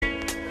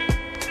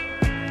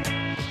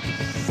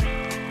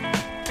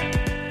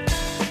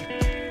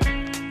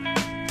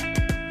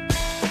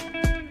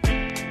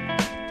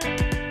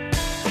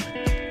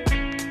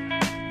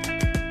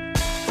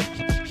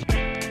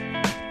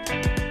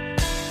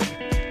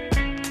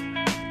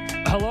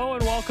Hello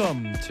and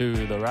welcome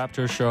to the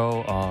Raptor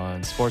Show on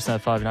Sportsnet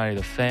 590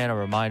 The Fan. A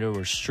reminder,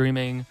 we're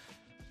streaming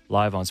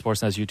live on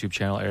Sportsnet's YouTube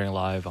channel, airing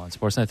live on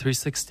Sportsnet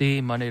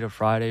 360, Monday to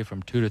Friday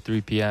from 2 to 3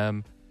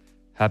 p.m.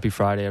 Happy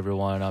Friday,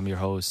 everyone. I'm your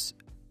host,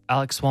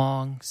 Alex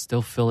Wong,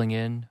 still filling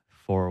in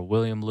for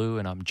William Liu,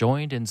 and I'm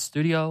joined in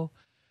studio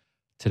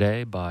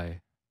today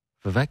by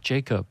Vivek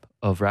Jacob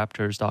of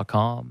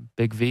Raptors.com.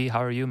 Big V,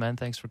 how are you, man?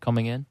 Thanks for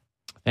coming in.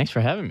 Thanks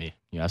for having me.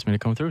 You asked me to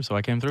come through, so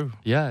I came through.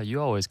 Yeah,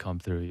 you always come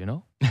through, you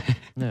know?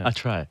 Yeah. I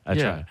try.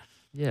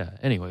 Yeah.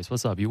 Anyways,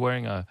 what's up? You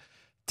wearing a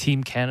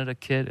Team Canada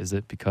kit? Is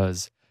it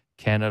because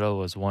Canada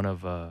was one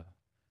of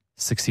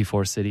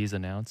 64 cities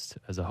announced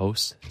as a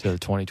host to the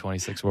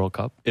 2026 World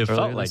Cup? It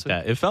felt like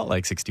that. It felt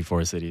like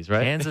 64 cities,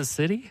 right? Kansas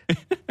City?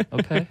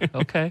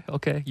 Okay.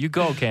 You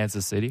go,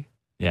 Kansas City.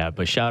 Yeah,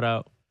 but shout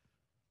out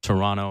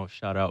Toronto,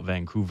 shout out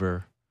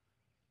Vancouver.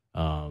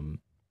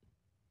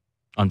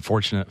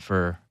 Unfortunate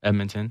for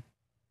Edmonton.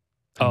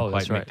 Couldn't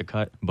quite make the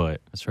cut,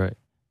 but that's right.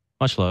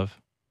 Much love.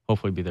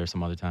 Hopefully be there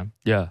some other time.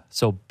 Yeah.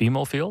 So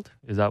BMO Field,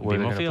 is that where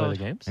they're going to play the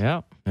games?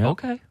 Yeah.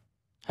 Okay.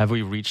 Have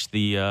we reached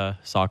the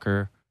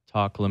soccer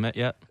talk limit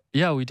yet?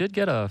 Yeah, we did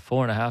get a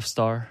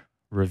 4.5-star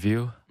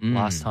review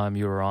last time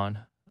you were on.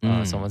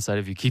 Someone said,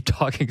 if you keep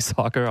talking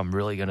soccer, I'm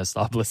really going to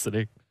stop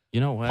listening.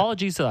 You know what?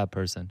 Apologies to that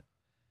person.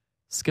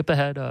 Skip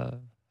ahead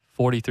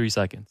 43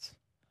 seconds.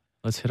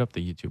 Let's hit up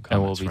the YouTube comments.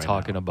 And we'll be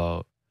talking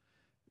about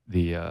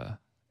the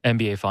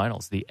NBA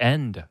Finals, the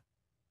end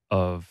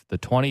of the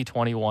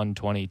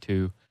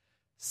 2021-22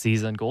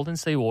 season. Golden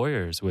State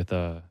Warriors with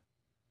a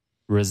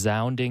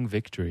resounding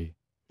victory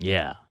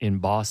in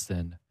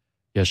Boston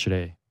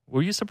yesterday.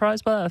 Were you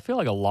surprised by that? I feel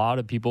like a lot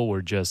of people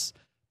were just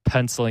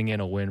penciling in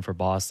a win for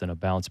Boston, a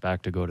bounce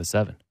back to go to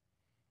 7.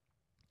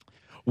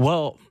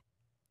 Well,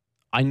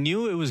 I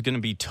knew it was going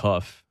to be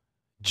tough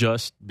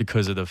just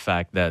because of the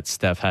fact that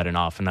Steph had an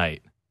off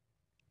night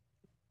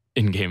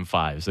in Game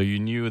 5. So you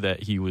knew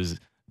that he was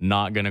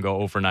not going to go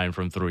 0 for 9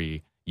 from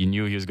 3. You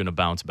knew he was going to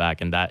bounce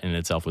back, and that in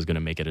itself was going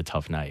to make it a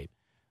tough night.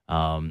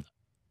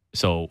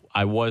 So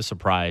I was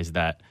surprised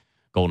that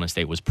Golden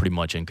State was pretty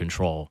much in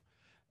control.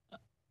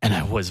 And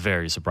I was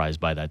very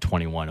surprised by that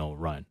 21-0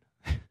 run.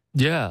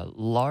 Yeah,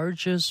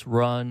 largest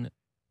run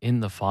in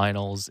the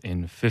finals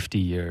in 50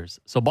 years.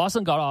 So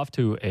Boston got off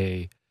to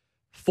a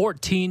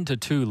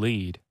 14-2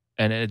 lead,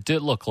 and it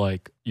did look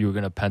like you were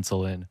going to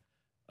pencil in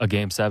a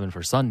Game 7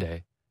 for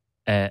Sunday.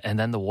 And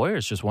then the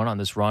Warriors just went on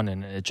this run,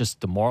 and it just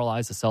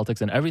demoralized the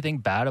Celtics. And everything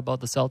bad about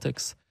the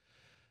Celtics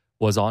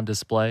was on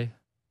display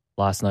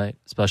last night,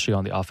 especially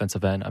on the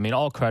offensive end. I mean,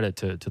 all credit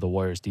to the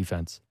Warriors'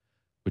 defense,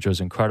 which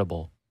was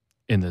incredible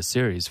in this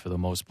series for the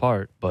most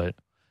part. But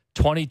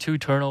 22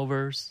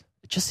 turnovers.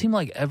 It just seemed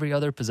like every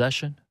other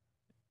possession,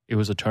 it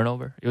was a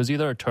turnover. It was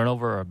either a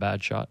turnover or a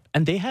bad shot.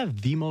 And they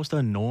have the most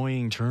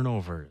annoying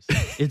turnovers.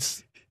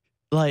 It's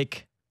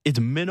like... It's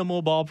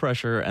minimal ball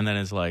pressure, and then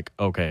it's like,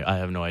 okay, I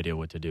have no idea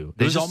what to do.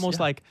 There's almost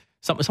like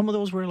some of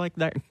those were like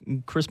that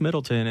Chris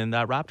Middleton in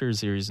that Raptors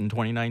series in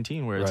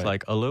 2019, where it's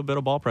like a little bit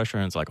of ball pressure,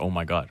 and it's like, oh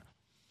my God.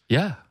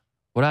 Yeah.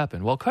 What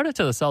happened? Well, credit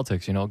to the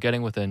Celtics,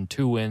 getting within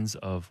 2 wins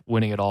of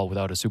winning it all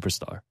without a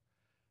superstar.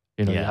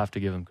 You have to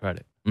give them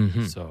credit.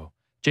 Mm-hmm. So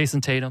Jason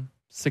Tatum,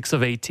 6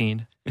 of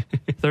 18,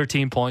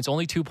 13 points,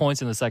 only 2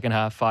 points in the second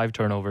half, 5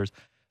 turnovers.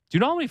 Do you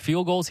know how many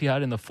field goals he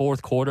had in the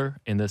fourth quarter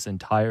in this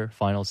entire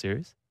final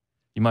series?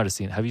 You might have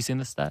seen it. Have you seen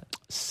this stat?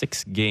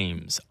 6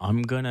 games.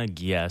 I'm going to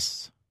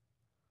guess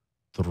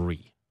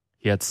 3.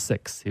 He had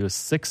 6. He was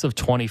 6 of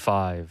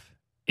 25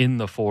 in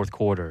the fourth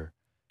quarter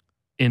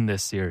in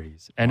this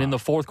series. And in the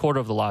fourth quarter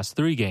of the last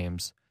 3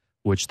 games,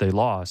 which they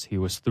lost, he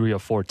was 3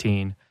 of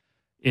 14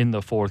 in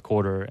the fourth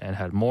quarter and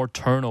had more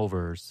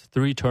turnovers,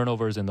 3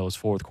 turnovers in those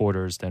fourth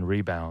quarters than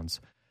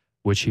rebounds,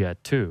 which he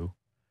had 2.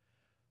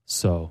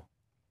 So,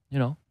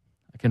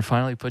 I can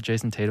finally put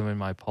Jason Tatum in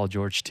my Paul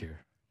George tier.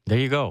 There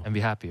you go. And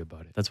be happy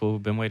about it. That's what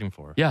we've been waiting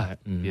for. Yeah,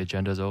 the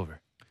agenda's over.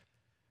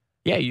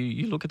 Yeah,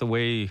 you look at the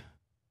way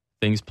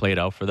things played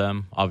out for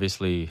them.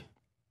 Obviously,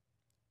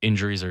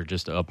 injuries are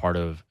just a part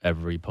of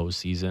every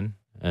postseason.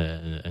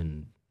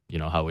 And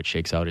how it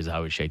shakes out is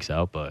how it shakes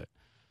out. But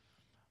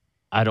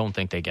I don't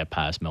think they get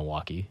past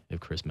Milwaukee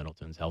if Chris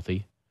Middleton's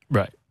healthy.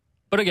 Right.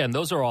 But again,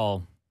 those are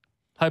all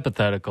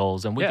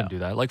hypotheticals, and we can do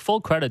that. Like, full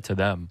credit to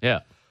them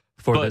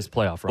for this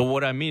playoff run. But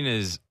what I mean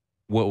is,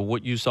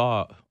 what you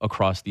saw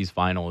across these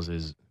finals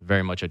is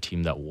very much a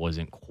team that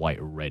wasn't quite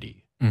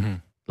ready. Mm-hmm.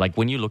 Like,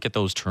 when you look at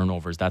those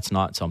turnovers, that's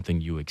not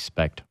something you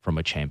expect from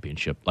a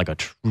championship, like a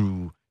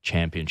true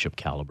championship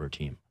caliber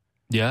team.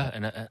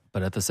 Yeah,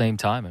 but at the same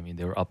time, I mean,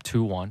 they were up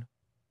 2-1.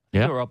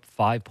 Yeah. They were up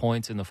 5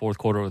 points in the fourth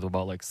quarter with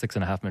about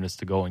 6.5 minutes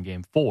to go in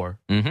Game 4.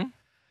 Mm-hmm.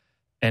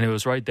 And it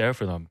was right there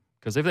for them.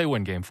 Because if they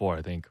win Game 4,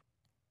 I think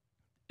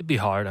it'd be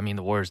hard. I mean,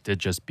 the Warriors did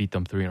just beat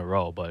them 3 in a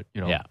row, but,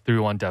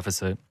 3-1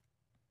 deficit.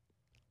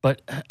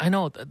 But I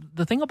know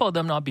the thing about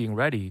them not being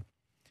ready,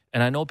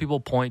 and I know people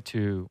point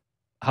to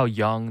how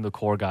young the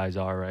core guys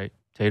are, right?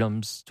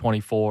 Tatum's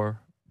 24,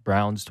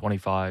 Brown's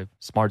 25,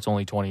 Smart's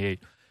only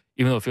 28.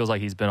 even though it feels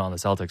like he's been on the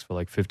Celtics for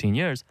like 15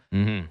 years.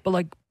 Mm-hmm. But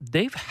like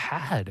they've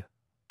had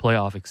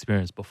playoff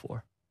experience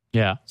before.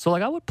 Yeah. So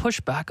like I would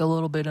push back a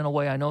little bit in a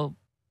way. I know,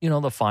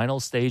 the final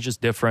stage is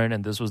different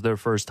and this was their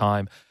first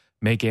time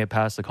making it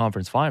past the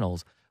conference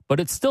finals, but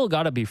it's still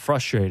got to be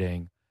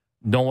frustrating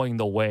knowing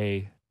the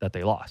way that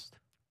they lost.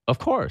 Of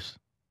course.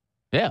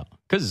 Yeah.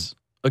 Because,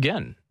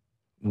 again,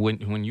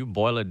 when you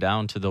boil it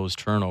down to those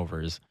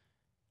turnovers,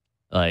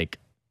 like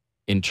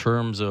in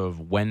terms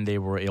of when they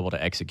were able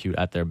to execute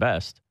at their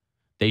best,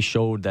 they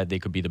showed that they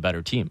could be the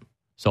better team.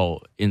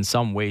 So in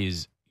some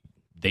ways,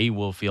 they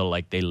will feel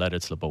like they let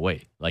it slip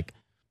away. Like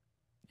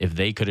if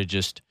they could have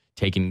just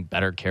taken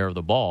better care of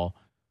the ball,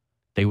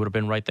 they would have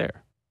been right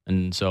there.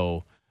 And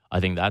so I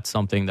think that's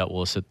something that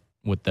will sit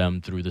with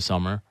them through the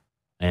summer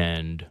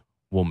and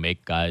will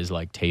make guys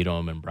like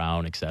Tatum and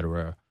Brown, et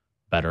cetera,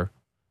 better.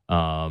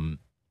 And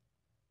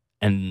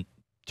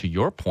to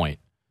your point,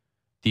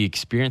 the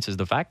experiences,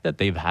 the fact that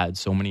they've had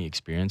so many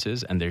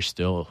experiences and they're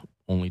still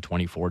only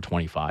 24,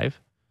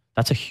 25,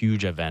 that's a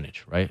huge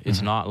advantage, right? Mm-hmm.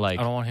 It's not like...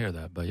 I don't want to hear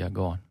that, but yeah,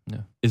 go on.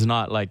 Yeah. It's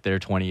not like they're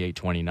 28,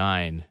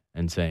 29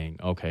 and saying,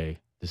 okay,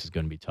 this is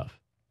going to be tough.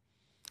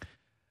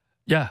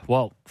 Yeah,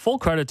 well, full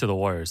credit to the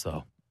Warriors,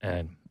 though.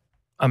 And,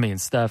 I mean,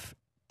 Steph,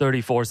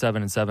 34,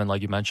 7, and 7,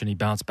 like you mentioned, he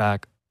bounced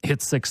back,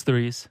 hit 6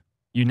 threes.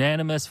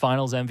 Unanimous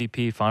finals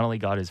MVP, finally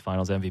got his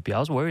finals MVP. I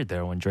was worried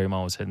there when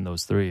Draymond was hitting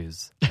those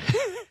threes.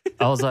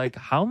 I was like,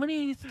 how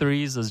many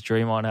threes does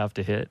Draymond have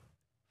to hit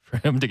for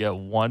him to get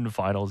one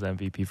finals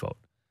MVP vote?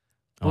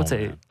 I would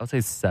say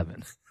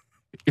 7.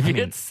 If he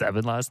hit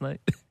 7 last night.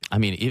 I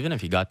mean, even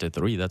if he got to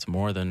 3, that's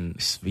more than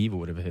Sviva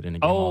would have hit in a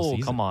game all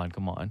season. Oh,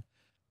 come on.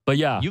 But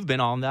yeah. You've been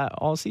on that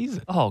all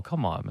season. Oh,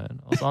 come on, man.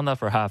 I was on that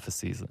for half a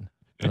season,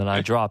 and then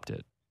I dropped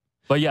it.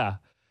 But yeah,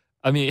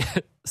 I mean,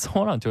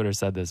 someone on Twitter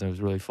said this, and it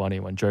was really funny.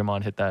 When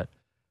Draymond hit that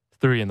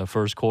 3 in the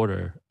first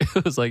quarter,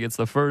 it was like it's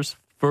the first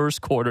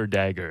quarter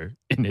dagger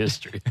in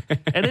history.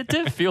 And it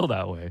did feel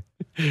that way.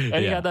 And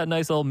he had that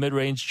nice little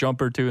mid-range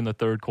jumper, too, in the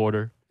third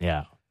quarter.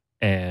 Yeah.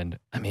 And,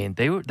 I mean,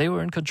 they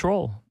were in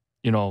control,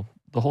 the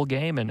whole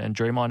game. And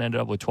Draymond ended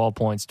up with 12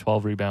 points,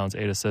 12 rebounds,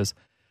 8 assists.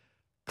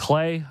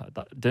 Clay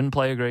didn't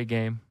play a great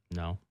game.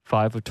 No.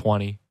 5 of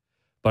 20.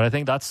 But I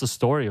think that's the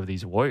story of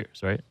these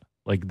Warriors, right?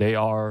 Like, they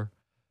are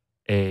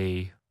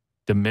a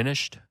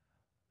diminished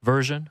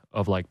version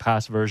of, like,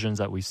 past versions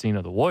that we've seen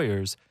of the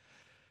Warriors.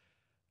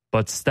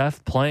 But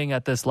Steph playing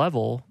at this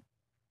level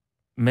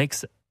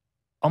makes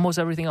almost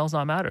everything else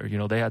not matter.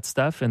 They had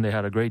Steph and they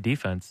had a great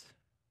defense.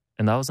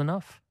 And that was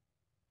enough.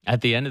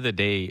 At the end of the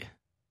day,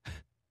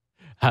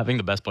 having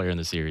the best player in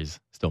the series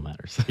still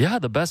matters. Yeah,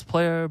 the best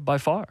player by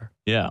far.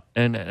 Yeah.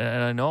 And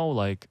I know,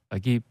 like, I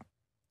keep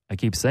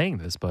saying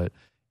this, but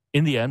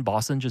in the end,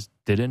 Boston just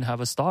didn't have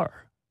a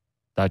star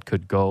that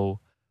could go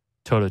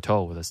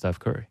toe-to-toe with a Steph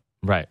Curry.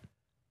 Right.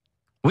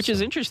 Which is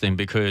interesting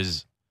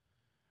because,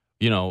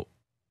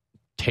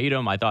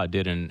 Tatum, I thought,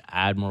 did an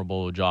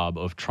admirable job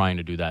of trying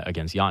to do that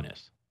against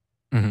Giannis.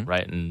 Mm-hmm.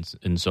 Right?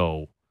 And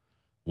so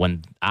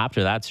when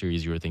after that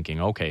series, you were thinking,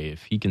 okay,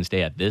 if he can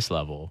stay at this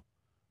level,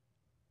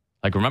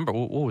 like remember,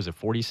 what was it,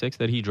 46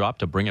 that he dropped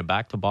to bring it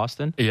back to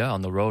Boston? Yeah,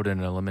 on the road in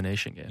an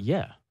elimination game.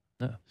 Yeah.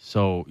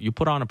 So you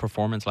put on a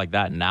performance like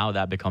that, now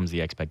that becomes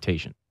the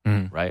expectation,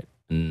 right?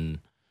 And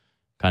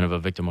kind of a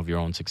victim of your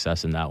own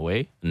success in that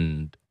way.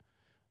 And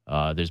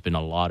there's been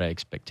a lot of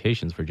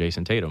expectations for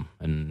Jason Tatum.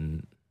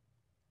 And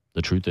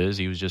the truth is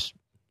he was just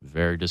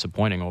very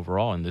disappointing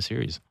overall in this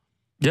series.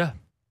 Yeah.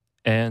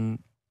 And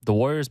the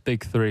Warriors'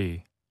 big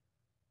three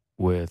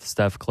with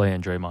Steph, Clay,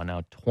 and Draymond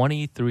now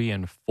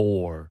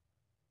 23-4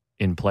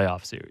 in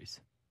playoff series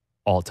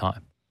all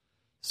time.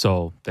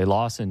 So they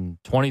lost in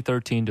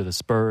 2013 to the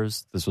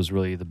Spurs. This was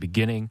really the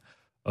beginning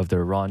of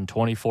their run.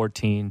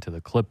 2014 to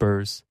the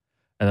Clippers.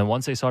 And then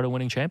once they started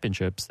winning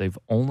championships, they've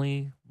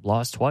only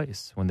lost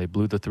twice when they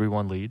blew the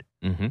 3-1 lead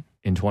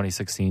in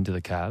 2016 to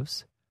the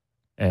Cavs.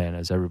 And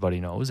as everybody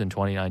knows, in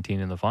 2019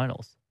 in the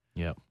finals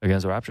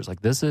against the Raptors.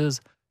 Like, this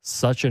is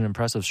such an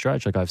impressive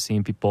stretch. Like, I've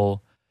seen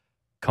people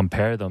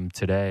compare them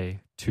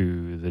today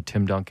to the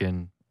Tim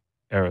Duncan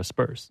era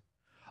Spurs.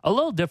 A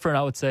little different,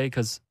 I would say,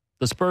 because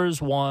the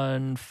Spurs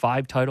won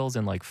 5 titles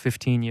in like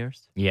 15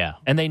 years. Yeah.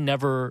 And they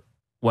never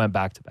went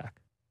back-to-back.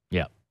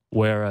 Yeah.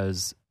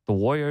 Whereas the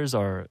Warriors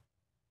are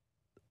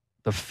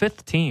the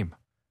 5th team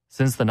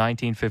since the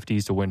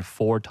 1950s to win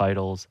 4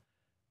 titles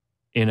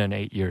in an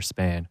 8-year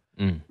span.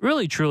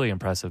 Really, truly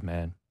impressive,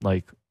 man.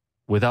 Like,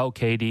 without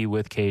KD,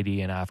 with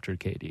KD, and after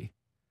KD.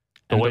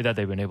 The way that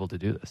they've been able to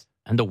do this.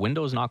 And the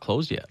window is not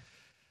closed yet.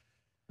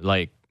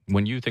 Like,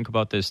 when you think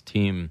about this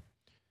team,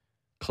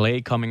 Clay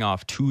coming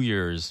off 2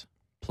 years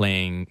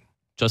playing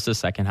just the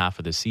second half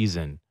of the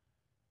season,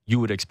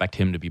 you would expect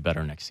him to be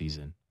better next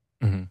season.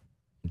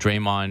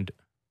 Draymond,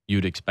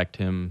 you'd expect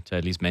him to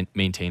at least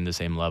maintain the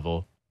same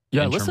level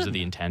in terms of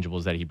the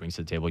intangibles that he brings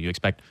to the table. You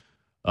expect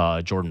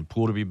Jordan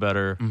Poole to be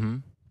better,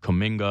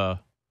 Kuminga,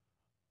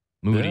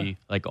 Moody.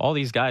 Like, all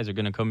these guys are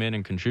going to come in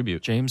and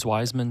contribute. James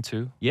Wiseman,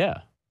 too.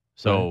 Yeah.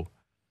 So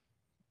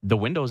the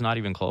window is not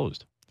even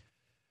closed.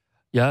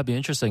 Yeah, it'd be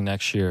interesting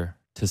next year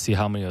to see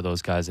how many of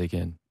those guys they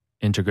can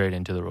integrate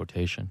into the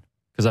rotation.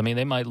 Because, I mean,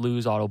 they might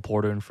lose Otto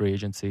Porter in free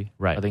agency.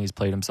 Right. I think he's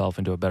played himself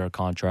into a better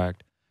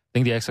contract. I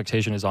think the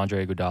expectation is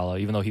Andre Iguodala,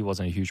 even though he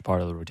wasn't a huge part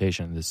of the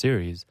rotation in this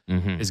series,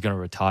 is going to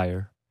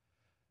retire.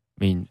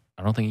 I mean,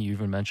 I don't think you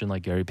even mentioned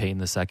like Gary Payton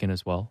II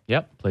as well.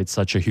 Yep. Played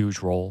such a huge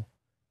role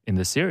in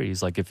this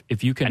series. Like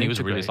if you can, and he was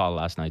really solid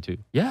last night too.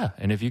 Yeah,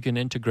 and if you can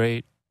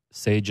integrate,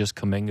 say, just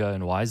Kuminga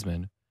and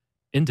Wiseman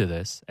into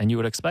this, and you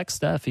would expect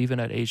Steph, even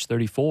at age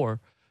 34,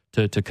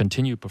 to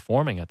continue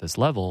performing at this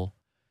level.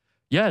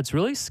 Yeah, it's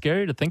really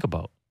scary to think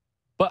about.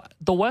 But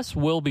the West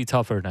will be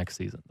tougher next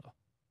season, though.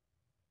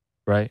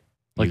 Right?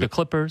 Like the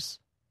Clippers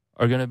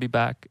are going to be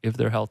back if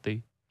they're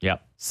healthy. Yeah.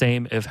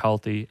 Same if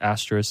healthy,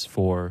 asterisk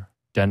for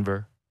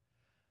Denver.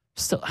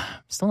 Still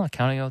not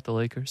counting out the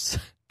Lakers.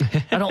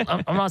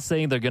 I'm not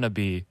saying they're going to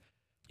be.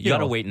 You got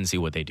to wait and see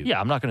what they do. Yeah,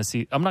 I'm not going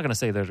to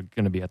say they're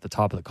going to be at the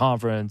top of the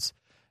conference,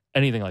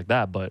 anything like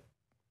that. But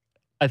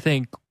I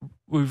think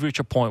we've reached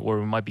a point where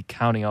we might be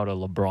counting out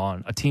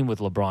a team with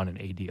LeBron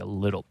and AD a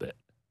little bit.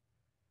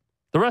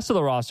 The rest of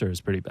the roster is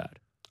pretty bad.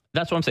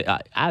 That's what I'm saying.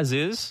 As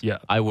is, yeah.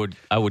 I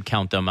would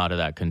count them out of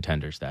that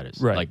contender status.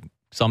 Right. Like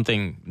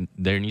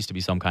there needs to be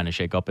some kind of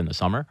shakeup in the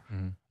summer.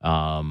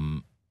 Mm-hmm.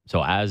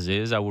 So as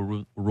is, I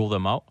would rule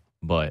them out.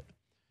 But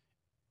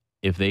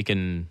if they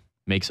can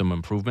make some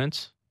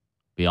improvements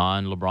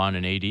beyond LeBron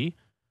and AD,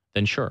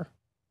 then sure,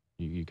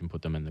 you can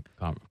put them in the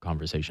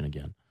conversation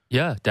again.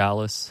 Yeah,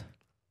 Dallas,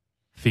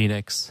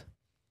 Phoenix.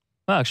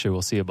 Well, actually,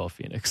 we'll see about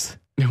Phoenix.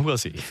 We'll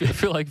see. I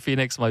feel like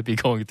Phoenix might be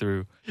going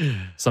through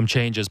some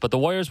changes. But the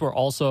Warriors were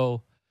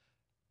also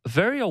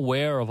very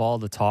aware of all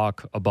the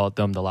talk about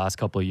them the last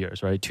couple of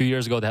years, right? 2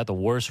 years ago, they had the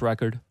worst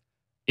record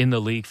in the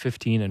league,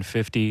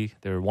 15-50.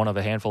 They were one of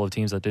a handful of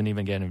teams that didn't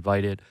even get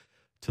invited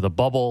to the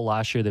bubble.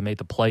 Last year, they made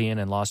the play-in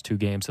and lost 2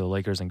 games to the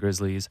Lakers and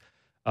Grizzlies.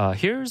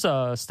 Here's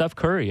Steph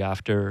Curry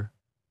after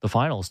the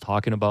finals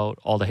talking about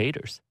all the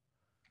haters.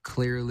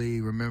 Clearly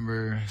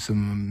remember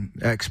some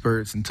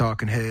experts and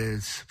talking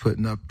heads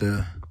putting up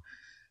the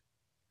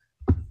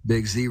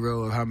big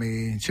zero of how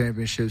many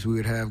championships we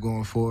would have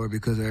going forward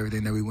because of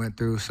everything that we went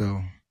through.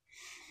 So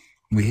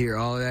we hear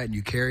all of that and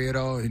you carry it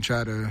all and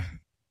try to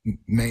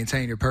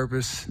maintain your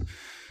purpose,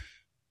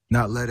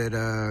 not let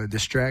it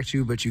distract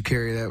you, but you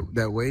carry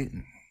that weight.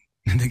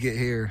 And to get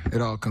here,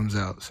 it all comes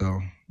out.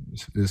 So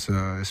it's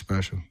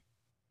special.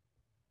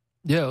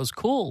 Yeah, it was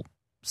cool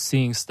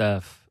seeing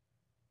Steph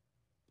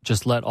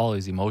just let all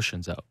his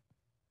emotions out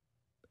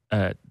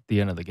at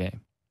the end of the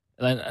game.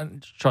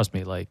 And trust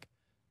me, like,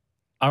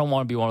 I don't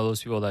want to be one of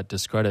those people that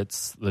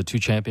discredits the 2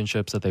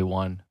 championships that they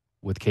won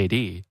with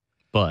KD.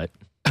 But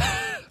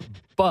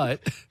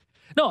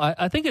no,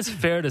 I think it's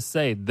fair to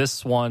say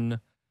this one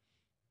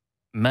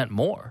meant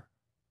more.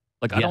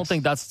 Like, I don't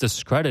think that's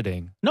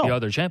discrediting the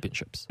other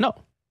championships. No.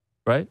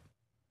 Right?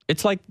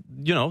 It's like,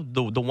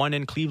 the one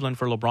in Cleveland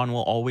for LeBron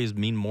will always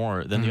mean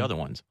more than the other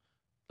ones.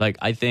 Like,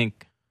 I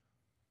think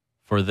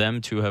for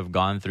them to have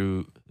gone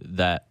through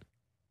that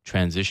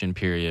transition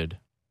period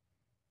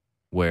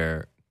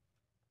where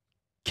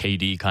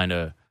KD kind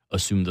of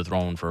assumed the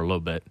throne for a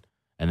little bit,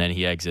 and then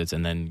he exits,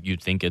 and then you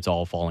think it's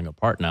all falling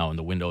apart now, and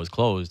the window is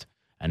closed,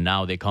 and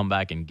now they come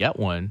back and get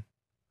one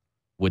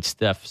with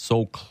Steph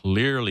so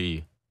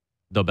clearly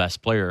the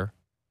best player.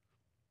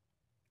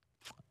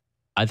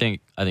 I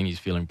think he's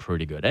feeling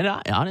pretty good, and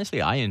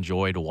honestly, I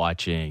enjoyed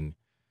watching,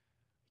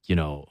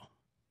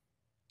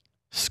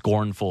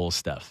 scornful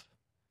Steph.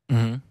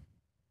 Mm-hmm.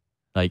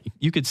 Like,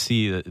 you could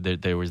see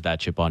that there was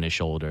that chip on his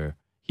shoulder.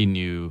 He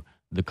knew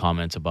the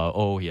comments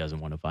about, he hasn't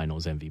won a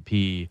finals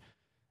MVP.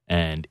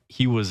 And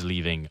he was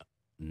leaving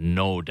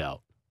no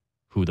doubt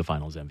who the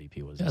finals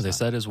MVP was. Yeah, they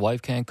said his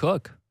wife can't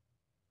cook.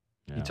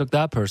 Yeah. He took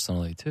that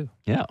personally, too.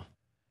 Yeah.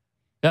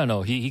 Yeah,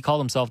 no, he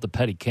called himself the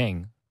petty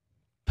king.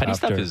 Petty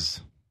stuff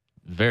is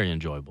very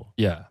enjoyable.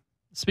 Yeah.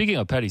 Speaking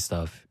of petty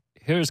stuff,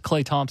 here's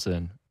Klay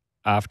Thompson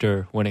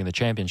after winning the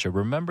championship,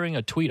 remembering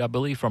a tweet, I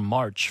believe, from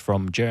March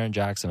from Jaren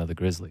Jackson of the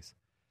Grizzlies.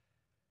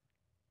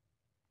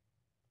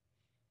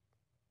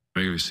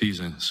 Regular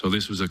season. So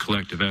this was a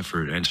collective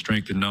effort, and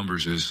strength in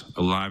numbers is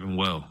alive and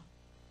well.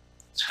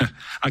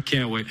 I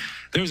can't wait.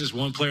 There was this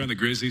one player on the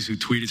Grizzlies who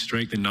tweeted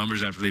strength in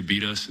numbers after they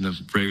beat us in the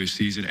regular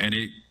season, and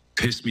it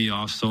pissed me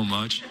off so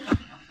much.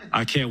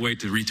 I can't wait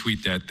to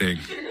retweet that thing.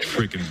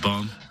 Freaking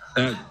bum.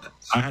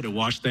 I had to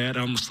watch that.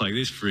 I'm just like,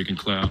 this freaking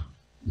clown.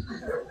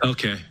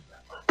 Okay.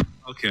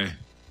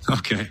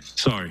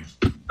 Sorry.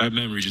 That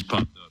memory just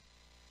popped up.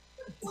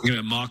 You're going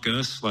to mock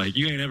us? Like,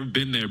 you ain't ever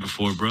been there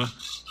before, bro.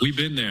 We've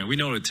been there. We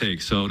know what it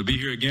takes. So to be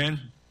here again,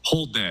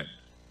 hold that.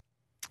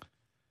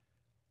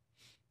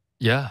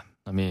 Yeah.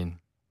 I mean,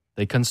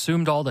 they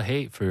consumed all the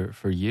hate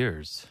for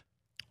years.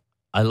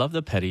 I love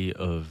the petty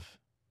of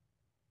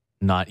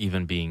not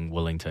even being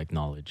willing to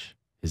acknowledge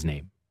his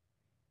name.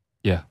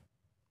 Yeah.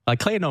 Like,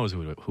 Klay knows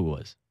who it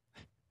was.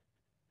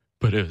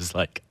 But it was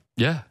like...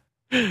 Yeah.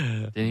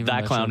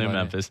 That clown in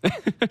Memphis.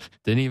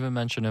 Didn't even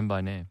mention him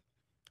by name.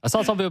 I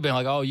saw some people being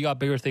like, you got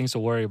bigger things to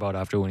worry about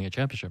after winning a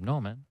championship.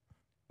 No, man.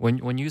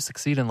 When you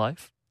succeed in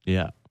life,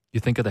 Yeah. You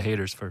think of the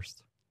haters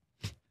first.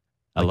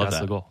 I love that's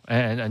that. the goal.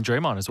 And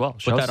Draymond as well.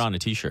 Put that on a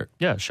T-shirt.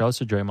 Yeah, shouts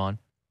to Draymond.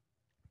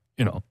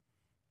 You know,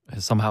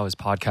 somehow his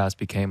podcast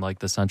became like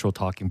the central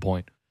talking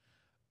point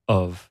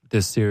of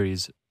this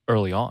series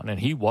early on. And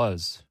he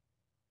was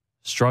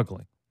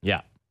struggling.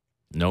 Yeah.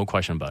 No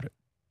question about it.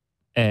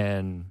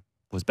 And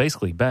was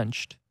basically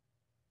benched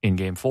in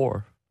game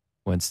 4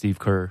 when Steve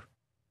Kerr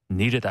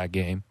needed that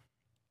game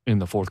in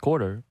the fourth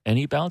quarter. And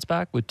he bounced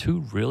back with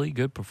 2 really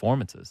good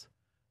performances.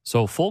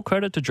 So full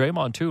credit to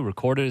Draymond, too.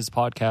 Recorded his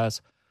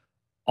podcast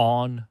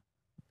on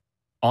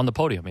the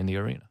podium in the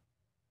arena.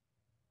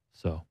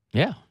 So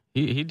yeah,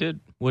 he did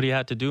what he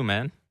had to do,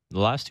 man. The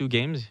last 2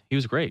 games, he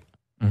was great.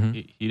 mm-hmm.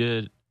 He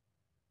did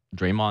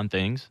Draymond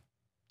things,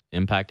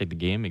 impacted the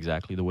game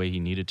exactly the way he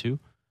needed to.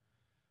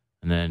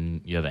 And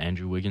then you have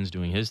Andrew Wiggins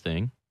doing his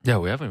thing. Yeah,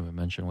 we haven't even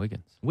mentioned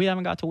Wiggins. We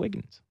haven't got to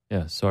Wiggins.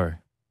 Yeah, sorry.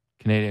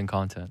 Canadian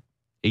content.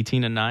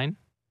 18-9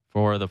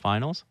 for the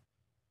finals.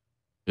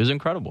 It was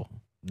incredible.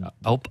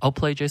 I'll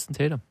play Jason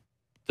Tatum.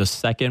 The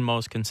second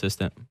most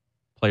consistent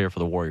player for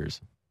the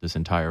Warriors this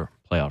entire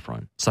playoff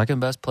run. Second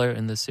best player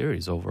in this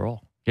series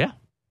overall. Yeah.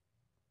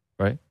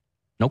 Right?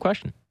 No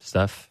question.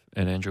 Steph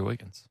and Andrew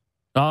Wiggins.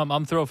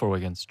 I'm thrilled for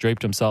Wiggins.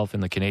 Draped himself in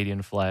the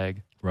Canadian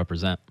flag.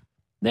 Represent.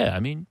 Yeah, I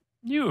mean,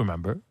 you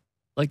remember.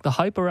 Like, the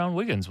hype around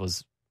Wiggins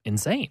was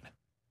insane.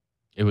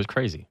 It was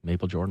crazy.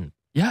 Maple Jordan.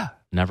 Yeah.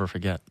 Never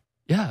forget.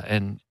 Yeah,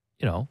 and,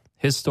 you know,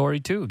 his story,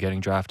 too, getting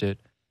drafted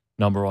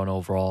number 1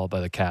 overall by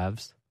the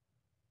Cavs.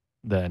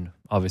 Then,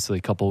 obviously,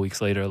 a couple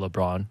weeks later,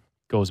 LeBron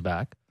goes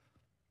back,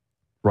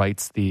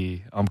 writes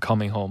the I'm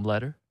coming home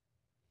letter,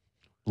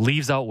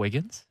 leaves out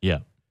Wiggins. Yeah.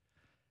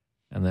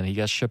 And then he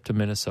gets shipped to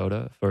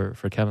Minnesota for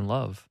Kevin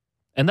Love.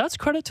 And that's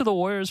credit to the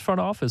Warriors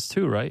front office,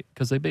 too, right?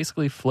 Because they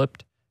basically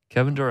flipped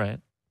Kevin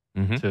Durant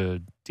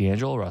to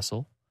D'Angelo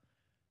Russell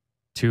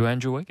to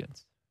Andrew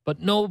Wiggins.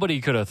 But nobody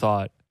could have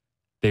thought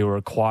they were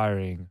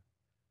acquiring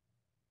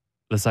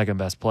the second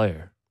best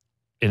player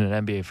in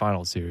an NBA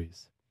Finals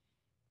series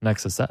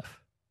next to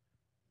Steph.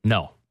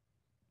 No.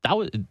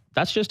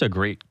 That's just a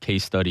great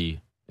case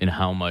study in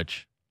how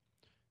much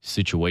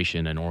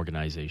situation and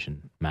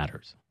organization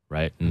matters,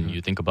 right? And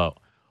you think about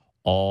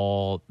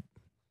all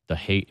the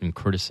hate and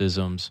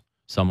criticisms,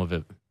 some of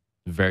it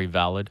very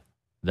valid,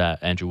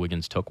 that Andrew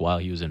Wiggins took while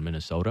he was in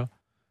Minnesota.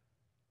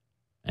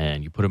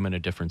 And you put him in a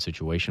different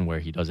situation where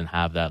he doesn't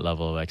have that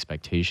level of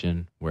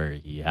expectation, where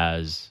he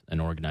has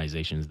an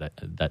organization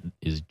that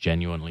is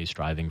genuinely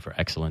striving for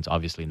excellence.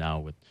 Obviously now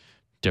with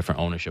different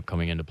ownership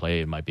coming into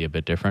play, it might be a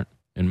bit different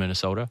in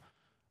Minnesota.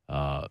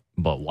 But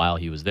while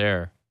he was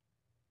there,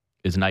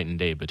 it's night and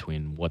day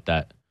between what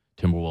that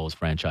Timberwolves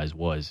franchise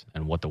was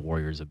and what the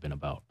Warriors have been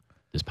about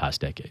this past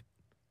decade.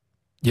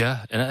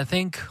 Yeah, and I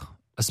think,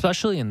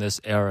 especially in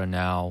this era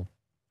now,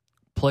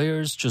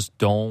 players just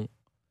don't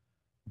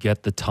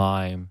get the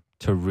time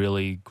to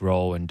really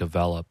grow and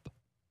develop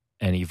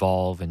and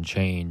evolve and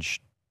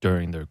change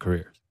during their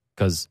careers.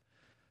 Because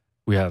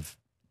we have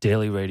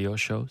daily radio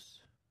shows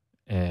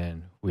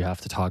and we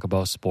have to talk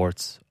about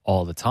sports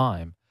all the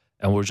time.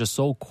 And we're just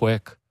so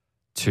quick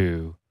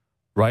to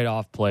write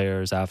off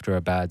players after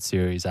a bad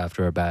series,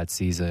 after a bad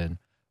season,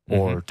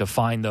 or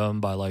define them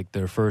by like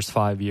their first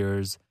 5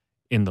 years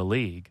in the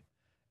league.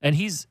 And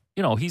he's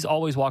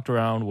always walked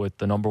around with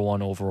the number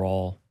 1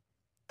 overall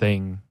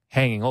thing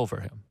hanging over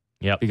him.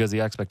 Yeah. Because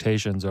the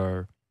expectations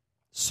are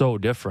so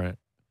different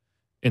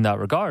in that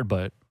regard.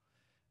 But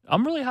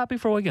I'm really happy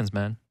for Wiggins,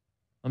 man.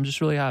 I'm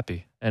just really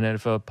happy. And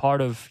if a part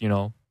of,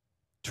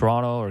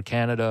 Toronto or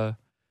Canada,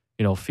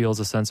 feels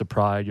a sense of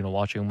pride,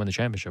 watching him win the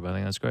championship, I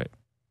think that's great.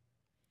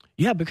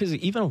 Yeah, because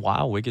even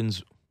while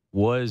Wiggins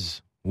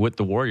was with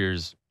the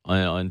Warriors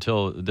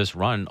until this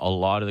run, a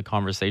lot of the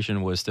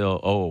conversation was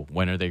still,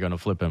 when are they going to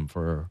flip him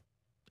for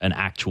an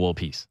actual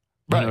piece?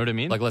 You know what I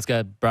mean? Like, let's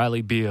get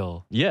Bradley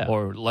Beal. Yeah.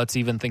 Or let's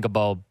even think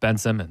about Ben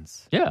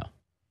Simmons. Yeah.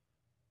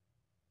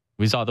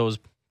 We saw those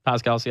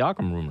Pascal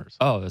Siakam rumors.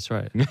 Oh, that's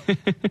right.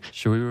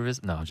 Should we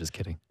revisit? No, just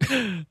kidding.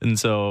 And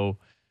so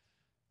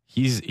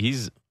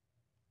he's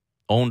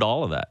owned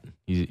all of that.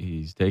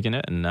 He's taken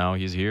it, and now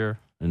he's here,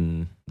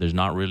 and there's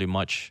not really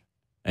much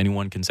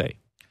anyone can say.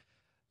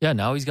 Yeah,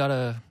 now he's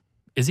got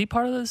Is he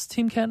part of this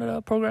Team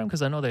Canada program?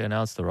 Because I know they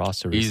announced the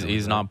roster recently.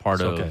 He's not part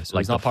of. Okay, so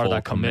he's not part of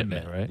that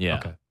commitment, right?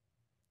 Yeah.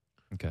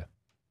 Okay.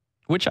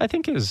 Which I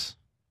think is,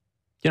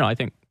 I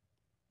think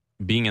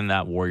being in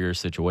that Warriors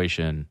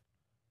situation,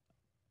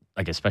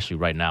 like especially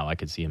right now, I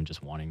could see him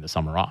just wanting the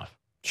summer off.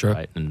 Sure.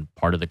 Right. And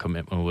part of the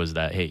commitment was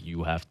that, hey,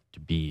 you have to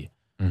be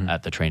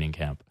at the training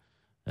camp.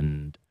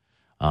 And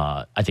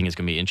I think it's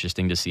going to be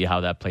interesting to see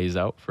how that plays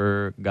out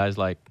for guys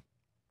like,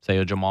 say,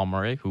 a Jamal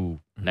Murray, who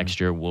next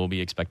year will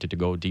be expected to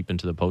go deep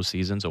into the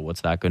postseason. So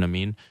what's that going to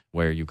mean?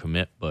 Where you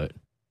commit, but,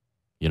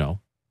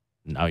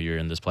 now you're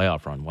in this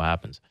playoff run. What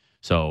happens?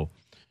 So,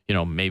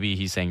 maybe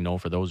he's saying no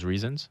for those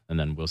reasons, and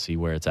then we'll see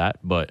where it's at.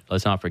 But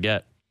let's not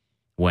forget,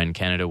 when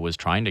Canada was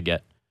trying to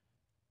get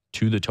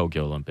to the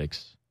Tokyo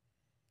Olympics,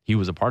 he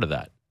was a part of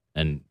that.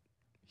 And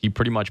he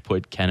pretty much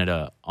put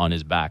Canada on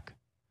his back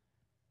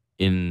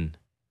in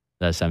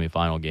that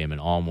semifinal game and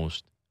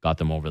almost got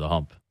them over the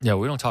hump. Yeah,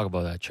 we don't talk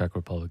about that Czech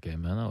Republic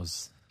game, man. That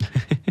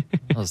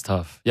was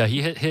tough. Yeah,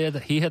 he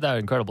hit that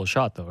incredible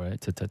shot though, right?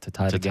 To tie the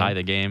game. To tie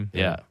the game,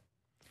 yeah.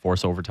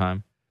 Force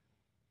overtime.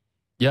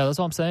 Yeah, that's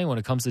what I'm saying. When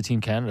it comes to Team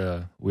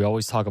Canada, we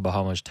always talk about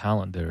how much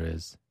talent there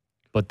is.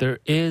 But there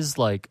is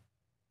like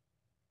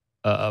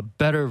a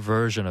better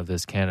version of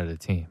this Canada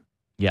team.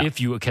 Yeah. If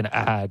you can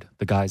add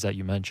the guys that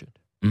you mentioned,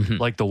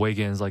 like the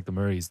Wiggins, like the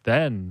Murrays,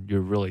 then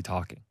you're really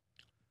talking.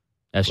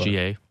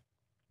 SGA.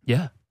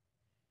 Yeah.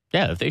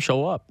 Yeah, if they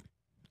show up,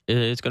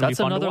 it's going to be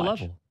fun to watch. That's another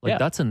level. Like,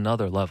 that's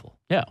another level.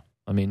 Yeah.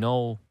 I mean,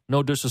 no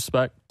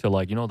disrespect to,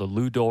 like, the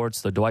Lou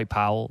Dorts, the Dwight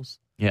Powells.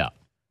 Yeah.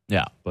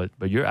 Yeah. But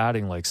you're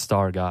adding, like,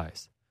 star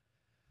guys.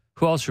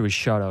 Who else should we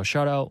shout out?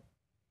 Shout out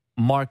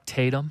Mark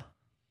Tatum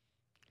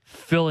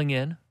filling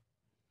in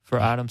for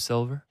Adam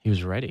Silver. He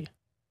was ready.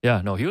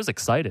 Yeah, no, he was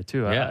excited,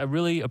 too. Yeah. I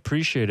really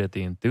appreciated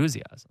the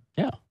enthusiasm.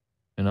 Yeah.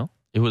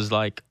 It was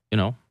like,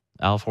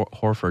 Al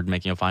Horford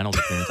making a finals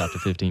appearance after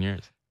 15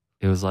 years.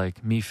 It was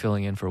like me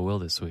filling in for Will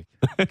this week.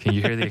 Can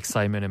you hear the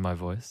excitement in my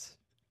voice?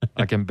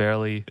 I can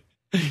barely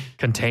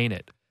contain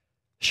it.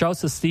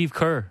 Shouts to Steve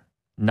Kerr.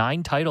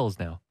 9 titles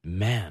now.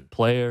 Man.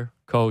 Player,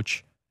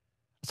 coach.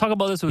 Let's talk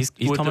about this.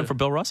 He's coming for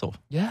Bill Russell.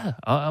 Yeah.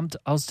 I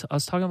was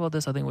talking about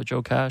this, I think, with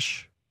Joe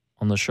Cash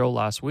on the show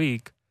last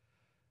week.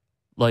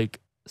 Like,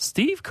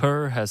 Steve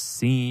Kerr has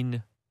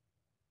seen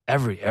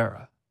every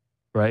era,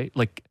 right?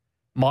 Like,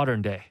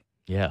 modern day.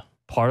 Yeah.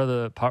 Part of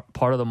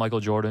the Michael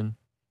Jordan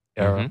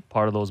era,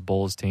 part of those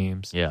Bulls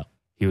teams. Yeah.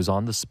 He was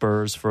on the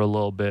Spurs for a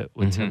little bit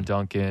with Tim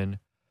Duncan.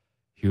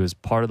 He was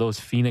part of those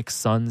Phoenix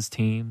Suns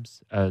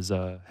teams as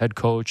a head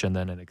coach and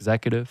then an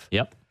executive.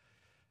 Yep.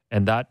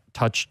 And that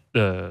touched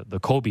the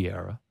Kobe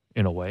era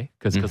in a way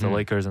because the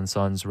Lakers and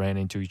Suns ran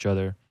into each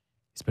other.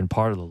 He's been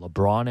part of the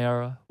LeBron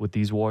era with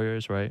these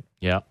Warriors, right?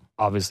 Yeah.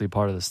 Obviously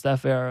part of the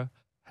Steph era.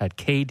 Had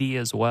KD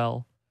as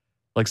well.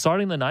 Like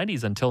starting the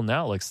 90s until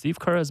now, like Steve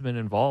Kerr has been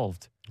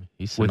involved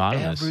He's with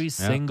synonymous. every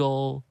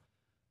single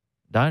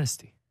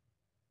dynasty.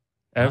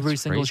 Every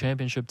That's single crazy.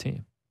 championship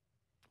team.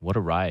 What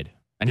a ride.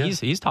 And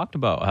he's talked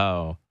about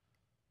how,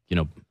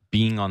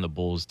 being on the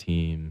Bulls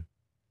team,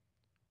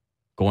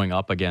 going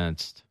up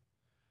against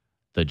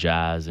the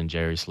Jazz and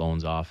Jerry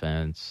Sloan's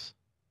offense,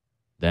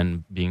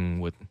 then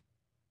being with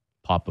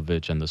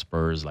Popovich and the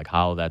Spurs, like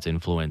how that's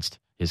influenced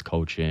his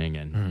coaching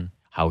and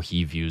how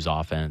he views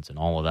offense and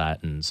all of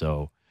that. And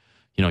so,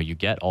 you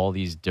get all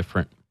these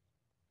different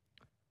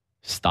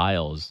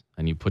styles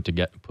and you put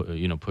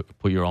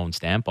your own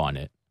stamp on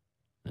it.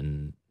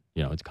 And,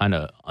 it's kind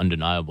of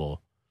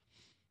undeniable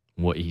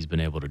what he's been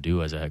able to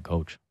do as a head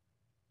coach.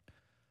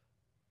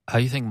 How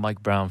do you think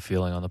Mike Brown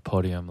feeling on the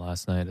podium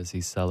last night as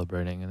he's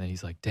celebrating? And then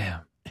he's like,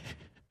 damn,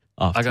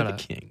 I got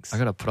the Kings. I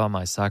got to put on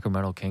my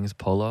Sacramento Kings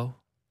polo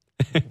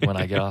when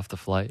I get off the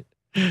flight.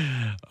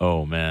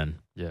 Oh, man.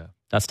 Yeah.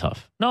 That's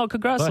tough. No,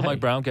 congrats to Mike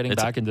Brown getting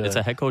back into... It's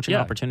a head coaching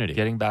opportunity.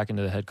 Getting back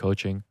into the head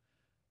coaching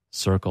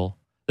circle.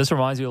 This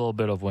reminds me a little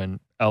bit of when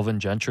Elvin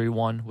Gentry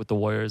won with the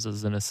Warriors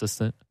as an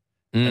assistant.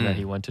 And then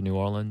he went to New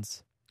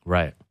Orleans.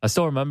 Right. I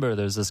still remember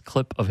there's this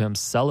clip of him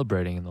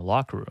celebrating in the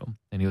locker room.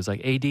 And he was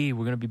like, AD, we're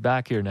going to be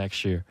back here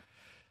next year.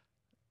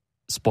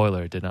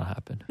 Spoiler, it did not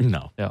happen.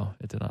 No,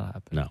 it did not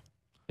happen. No.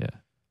 Yeah.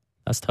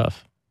 That's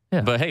tough.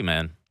 Yeah. But hey,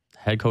 man,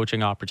 head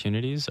coaching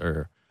opportunities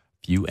are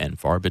few and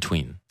far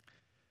between.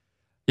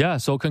 Yeah,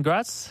 so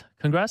congrats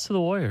to the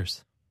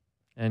Warriors.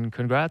 And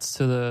congrats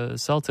to the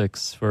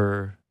Celtics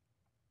for,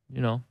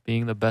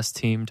 being the best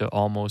team to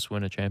almost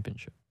win a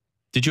championship.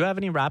 Did you have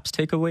any Raps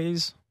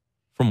takeaways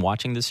from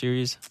watching the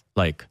series?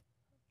 Like,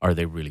 are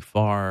they really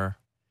far?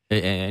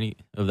 Any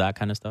of that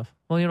kind of stuff?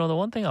 Well, the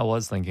one thing I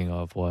was thinking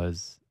of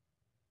was,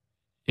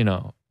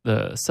 the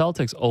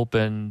Celtics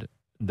opened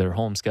their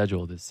home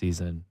schedule this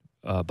season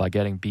by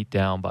getting beat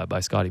down by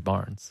Scotty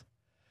Barnes.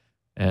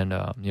 And,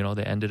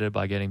 they ended it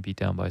by getting beat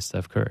down by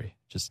Steph Curry.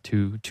 Just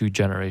two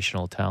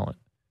generational talent,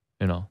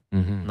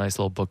 nice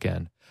little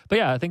bookend. But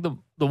yeah, I think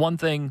the one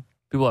thing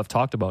people have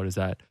talked about is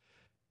that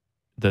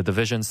the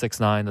Division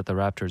 6-9 that the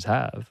Raptors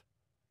have,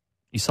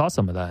 you saw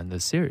some of that in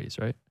this series,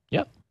 right?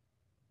 Yep.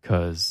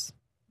 Because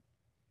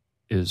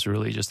it was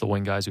really just the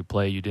wing guys who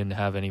play. You didn't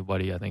have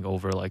anybody, I think,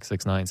 over like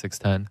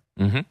 6'9",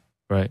 6'10",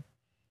 right?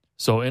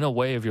 So in a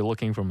way, if you're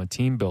looking from a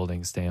team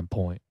building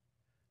standpoint,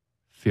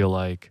 feel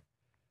like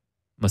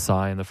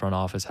Masai and the front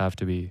office have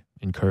to be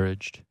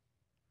encouraged.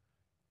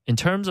 In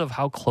terms of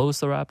how close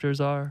the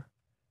Raptors are,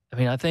 I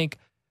mean, I think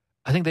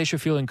they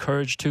should feel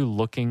encouraged too,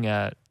 looking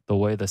at the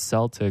way the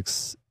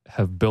Celtics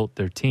have built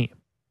their team,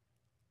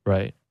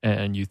 right?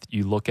 And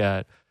you look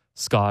at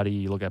Scotty,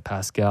 you look at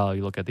Pascal,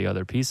 you look at the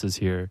other pieces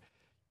here,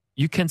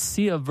 you can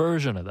see a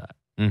version of that.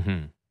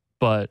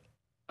 But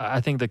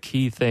I think the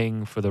key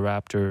thing for the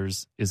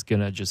Raptors is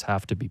going to just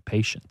have to be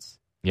patience.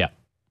 Yeah.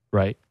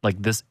 Right?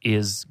 Like, this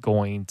is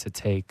going to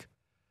take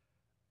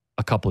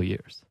a couple of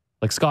years.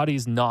 Like,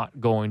 Scotty's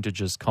not going to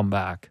just come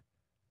back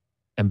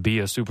and be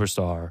a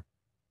superstar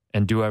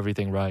and do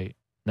everything right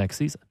next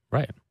season.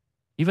 Right.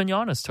 Even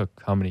Giannis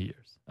took how many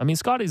years? I mean,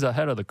 Scotty's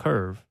ahead of the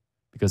curve,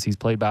 because he's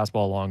played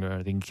basketball longer.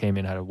 I think he came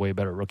in had a way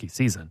better rookie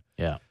season.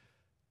 Yeah.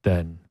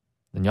 Than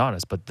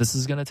Giannis. But this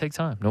is going to take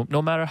time.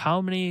 No matter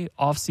how many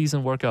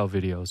off-season workout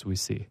videos we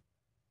see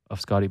of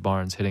Scotty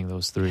Barnes hitting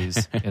those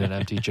threes in an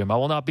empty gym, I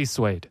will not be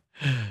swayed.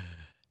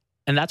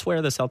 And that's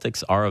where the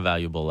Celtics are a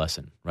valuable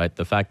lesson, right?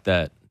 The fact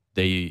that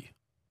they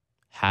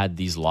had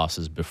these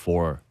losses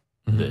before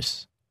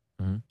this.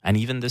 Mm-hmm. And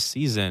even this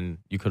season,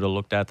 you could have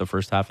looked at the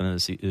first half of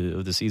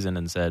the season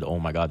and said, oh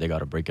my God, they got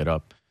to break it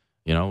up.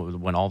 You know,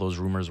 when all those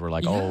rumors were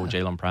like, oh,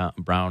 Jaylen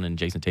Brown and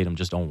Jason Tatum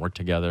just don't work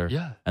together.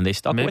 Yeah. And they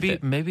stuck with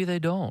it. Maybe they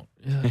don't.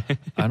 Yeah.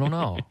 I don't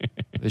know.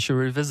 They should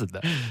revisit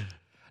that.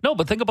 No,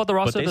 but think about the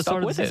roster at the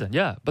start of the season.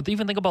 Yeah. But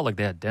even think about, like,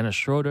 they had Dennis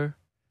Schroeder.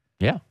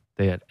 Yeah.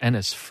 They had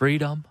Ennis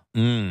Freedom.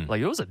 Like,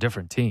 it was a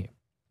different team.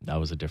 That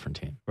was a different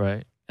team.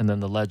 Right. And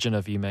then the legend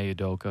of Ime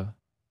Udoka.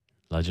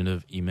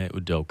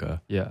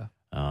 Yeah.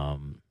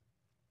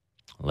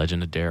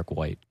 Legend of Derek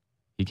White.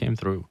 He came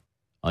through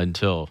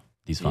until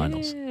these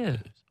finals. Yeah.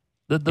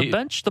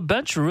 The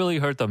bench really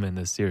hurt them in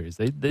this series.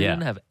 They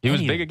didn't have He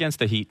was big against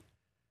the Heat.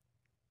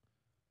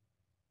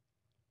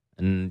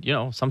 And, you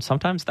know,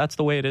 sometimes that's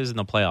the way it is in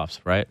the playoffs,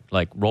 right?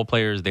 Like, role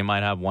players, they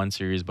might have one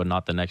series, but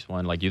not the next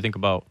one. Like, you think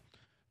about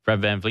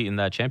Fred VanVleet in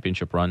that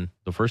championship run,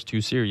 the first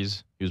two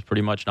series, he was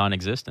pretty much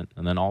non-existent.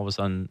 And then all of a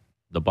sudden,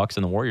 the Bucks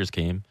and the Warriors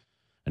came,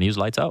 and he was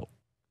lights out.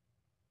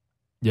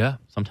 Yeah.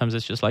 Sometimes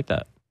it's just like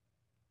that.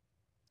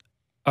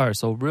 All right,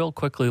 so real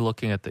quickly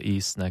looking at the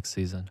East next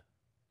season.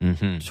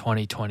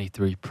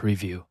 2023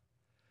 preview.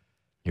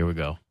 Here we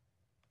go.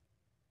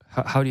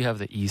 How do you have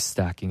the East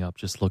stacking up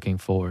just looking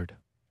forward?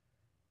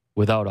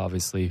 Without,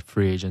 obviously,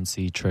 free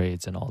agency,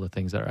 trades, and all the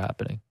things that are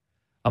happening.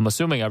 I'm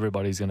assuming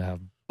everybody's going to have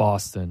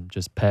Boston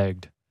just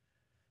pegged.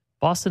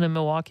 Boston and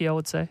Milwaukee, I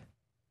would say.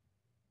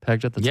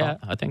 Pegged at the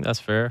top. Yeah, I think that's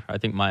fair. I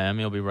think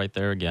Miami will be right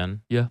there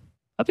again. Yeah.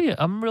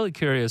 I'm really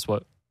curious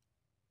what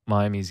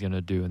Miami's going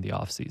to do in the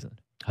offseason.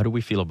 How do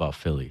we feel about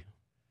Philly?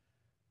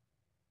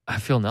 I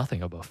feel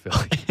nothing about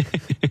Philly.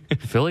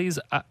 Philly's,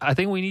 I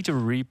think we need to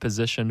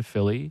reposition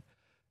Philly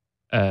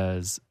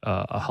as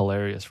a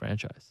hilarious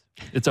franchise.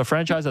 It's a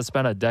franchise that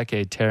spent a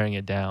decade tearing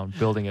it down,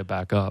 building it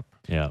back up,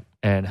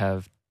 and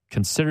have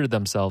considered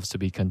themselves to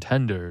be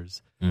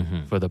contenders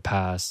for the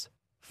past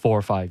 4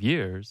 or 5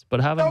 years, but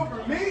haven't.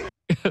 Over me?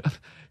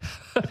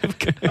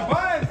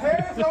 Buying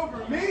hairs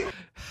over me?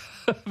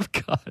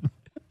 God.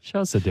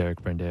 Shouts to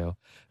Derek Brandeo.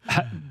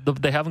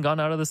 They haven't gone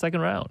out of the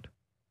second round.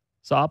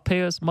 So I'll pay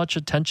as much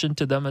attention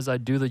to them as I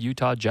do the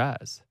Utah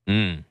Jazz,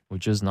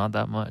 which is not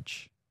that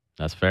much.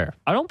 That's fair.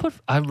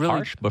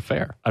 Harsh, but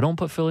fair. I don't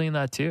put Philly in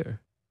that tier.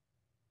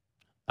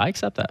 I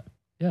accept that.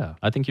 Yeah.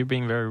 I think you're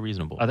being very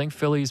reasonable. I think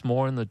Philly's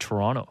more in the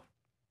Toronto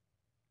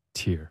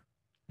tier.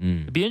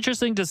 It'd be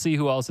interesting to see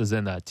who else is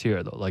in that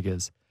tier, though. Like,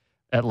 is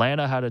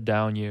Atlanta had a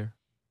down year?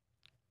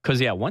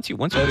 Because, once you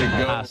get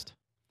past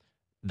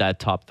that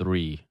top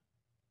three,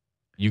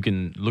 you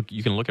can look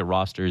at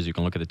rosters, you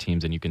can look at the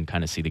teams, and you can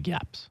kind of see the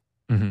gaps.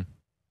 And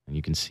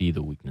you can see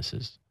the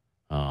weaknesses.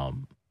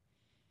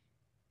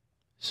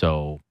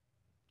 So,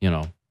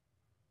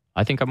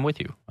 I think I'm with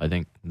you. I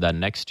think that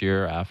next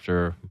year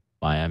after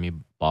Miami,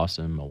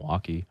 Boston,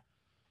 Milwaukee,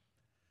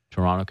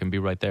 Toronto can be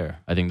right there.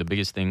 I think the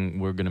biggest thing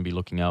we're going to be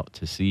looking out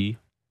to see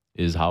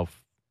is how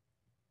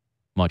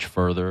much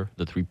further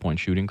the three-point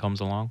shooting comes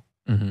along.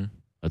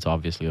 That's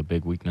obviously a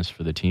big weakness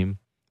for the team.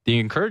 The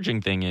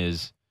encouraging thing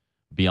is,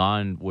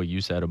 beyond what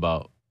you said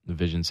about the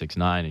Vision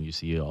 6-9, and you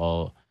see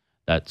all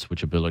that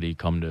switchability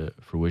come to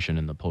fruition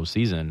in the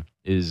postseason,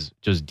 is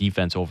just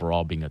defense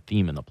overall being a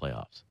theme in the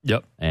playoffs.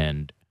 Yep.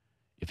 And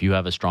if you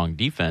have a strong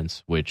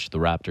defense, which the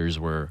Raptors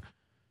were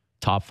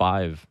top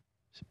 5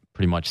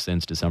 pretty much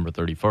since December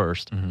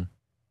 31st,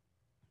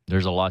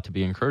 there's a lot to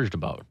be encouraged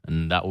about.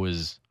 And that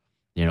was,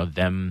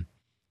 them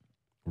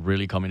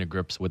really coming to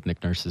grips with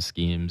Nick Nurse's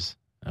schemes,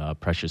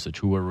 Precious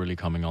Achiuwa really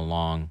coming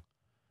along,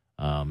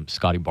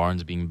 Scotty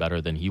Barnes being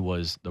better than he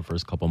was the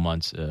first couple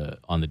months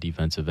on the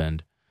defensive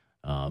end.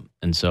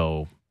 And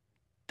so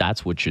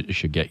that's what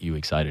should get you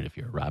excited if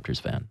you're a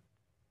Raptors fan.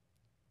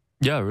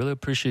 Yeah, I really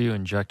appreciate you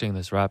injecting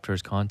this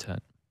Raptors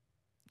content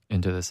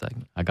into this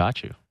segment. I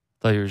got you.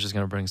 Thought you were just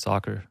going to bring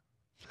soccer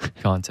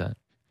content.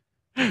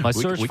 We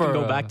can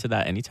go back to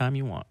that anytime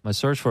you want. My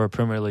search for a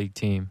Premier League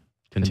team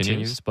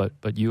continues, but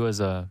you as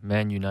a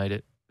Man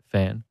United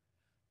fan,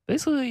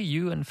 basically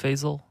you and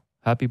Faisal,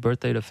 happy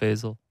birthday to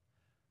Faisal.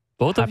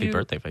 Happy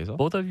birthday, Faisal.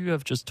 Both of you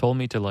have just told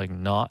me to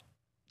not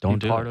be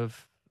part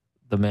of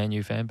the Man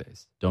U fan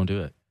base. Don't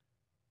do it.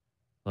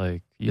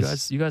 Like you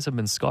guys have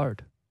been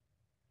scarred.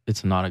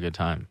 It's not a good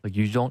time. Like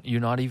you're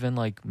not even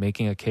like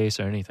making a case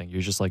or anything.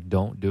 You're just like,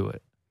 don't do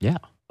it. Yeah.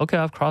 Okay,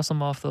 I've crossed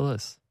them off the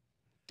list.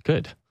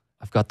 Good.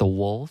 I've got the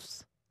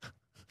Wolves.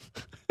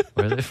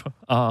 Where are they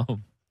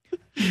from?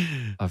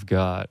 I've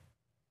got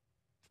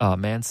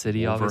Man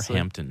City, obviously.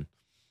 Wolverhampton.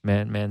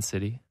 Man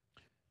City.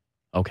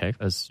 Okay.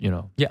 As,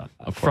 yeah,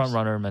 of front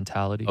runner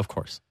mentality. Of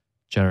course.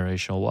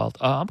 Generational wealth.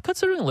 I'm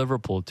considering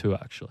Liverpool too,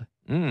 actually.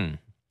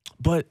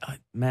 But,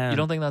 man. You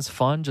don't think that's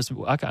fun?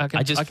 I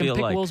can feel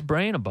pick like Will's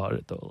brain about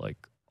it, though, like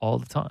all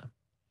the time.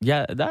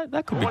 Yeah,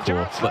 that could be cool.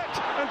 But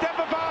And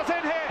Denver Barr's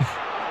in here.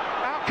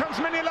 Out comes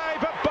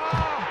Mignolet, but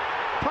Barr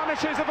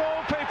punishes of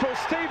all people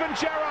Steven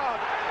Gerrard.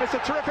 It's a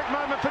terrific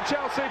moment for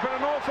Chelsea, but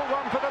an awful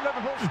one for the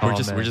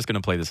Liverpool. we're just going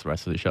to play this the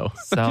rest of the show.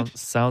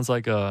 Sounds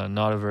like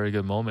not a very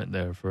good moment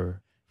there for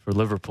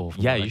Liverpool.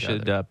 Yeah, you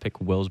should pick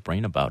Will's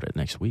brain about it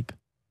next week.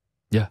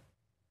 Yeah.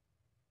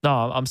 No,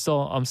 I'm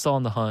still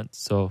on the hunt.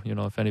 So,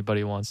 if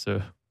anybody wants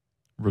to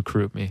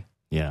recruit me.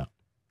 Yeah.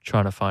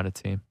 Trying to find a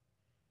team.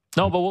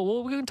 No, but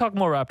we can talk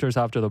more Raptors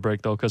after the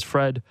break, though, because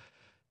Fred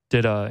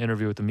did an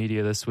interview with the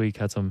media this week,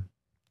 had some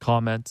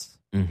comments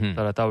that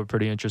I thought were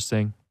pretty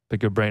interesting.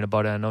 Pick your brain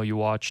about it. I know you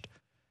watched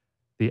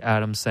the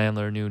Adam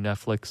Sandler new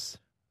Netflix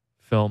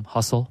film,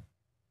 Hustle.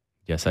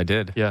 Yes, I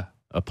did. Yeah.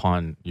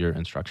 Upon your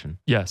instruction.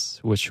 Yes,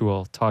 which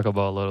we'll talk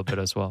about a little bit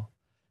as well.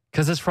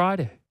 Because it's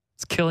Friday.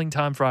 It's Killing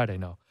Time Friday.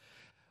 No.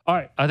 All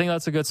right. I think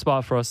that's a good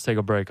spot for us to take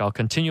a break. I'll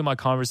continue my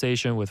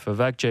conversation with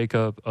Vivek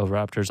Jacob of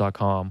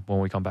Raptors.com when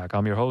we come back.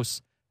 I'm your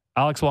host,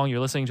 Alex Wong. You're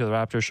listening to The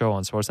Raptors Show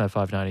on Sportsnet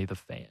 590, The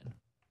Fan.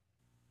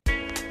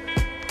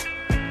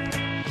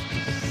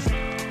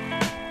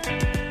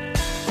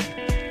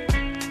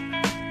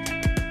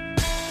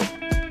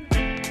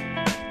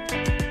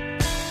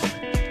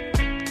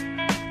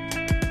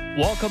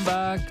 Welcome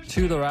back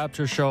to The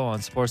Raptors Show on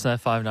Sportsnet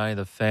 590,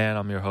 The Fan.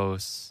 I'm your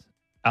host,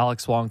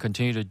 Alex Wong.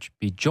 Continue to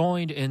be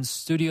joined in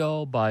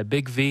studio by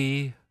Big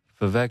V,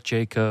 Vivek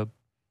Jacob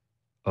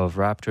of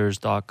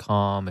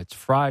Raptors.com. It's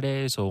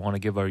Friday, so I want to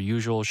give our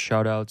usual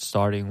shout-out,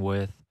 starting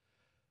with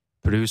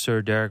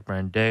producer Derek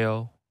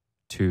Brandeo,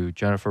 to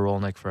Jennifer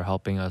Rolnick for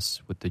helping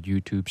us with the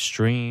YouTube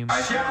stream.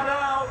 Shout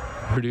out!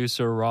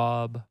 Producer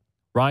Rob.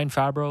 Ryan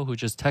Fabro, who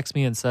just texted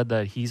me and said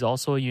that he's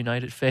also a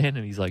United fan,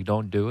 and he's like,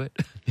 don't do it.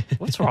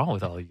 What's wrong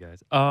with all you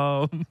guys?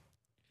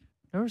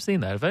 Never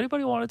seen that. If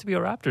anybody wanted to be a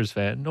Raptors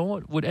fan,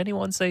 would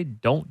anyone say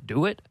don't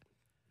do it?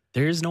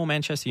 There is no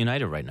Manchester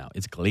United right now.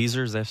 It's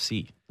Glazers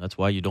FC. That's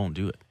why you don't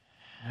do it.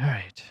 All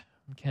right.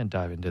 We can't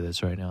dive into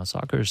this right now.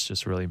 Soccer is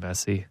just really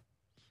messy.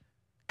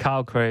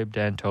 Kyle Crabe,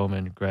 Dan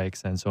Toman, Greg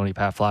Sansoni,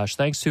 Pat Flash.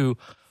 Thanks to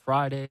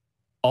Friday,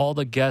 all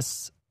the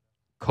guests,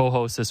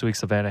 co-hosts this week,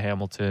 Savannah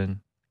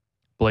Hamilton,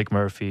 Blake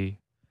Murphy.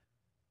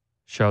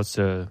 Shouts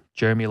to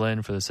Jeremy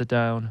Lin for the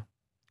sit-down.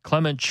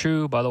 Clement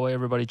Chu. By the way,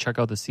 everybody, check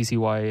out the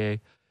CCYA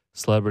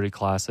Celebrity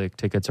Classic.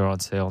 Tickets are on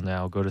sale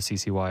now. Go to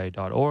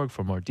ccya.org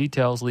for more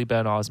details. Lee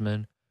Ben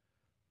Osman,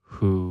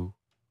 who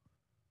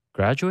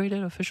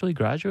officially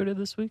graduated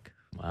this week.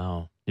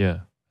 Wow. Yeah.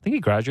 I think he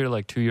graduated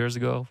like 2 years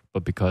ago,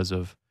 but because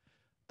of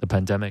the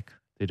pandemic,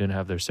 they didn't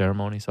have their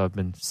ceremony. So I've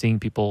been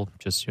seeing people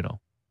just,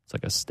 it's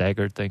like a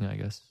staggered thing, I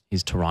guess.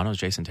 He's Toronto's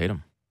Jason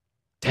Tatum.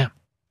 Damn.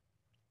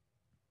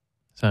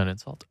 It's not an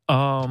insult.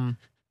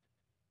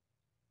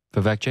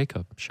 Vivek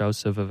Jacob.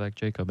 Shouts to Vivek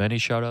Jacob. Any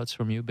shout-outs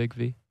from you, Big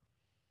V?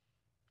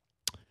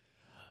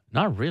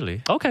 Not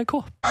really. Okay,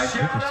 cool. Just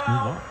move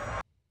on.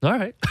 All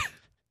right.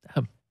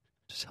 Damn.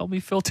 Just help me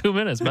fill 2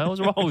 minutes, man.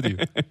 What's wrong with you?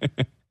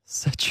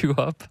 Set you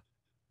up,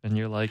 and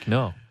you're like,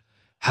 no.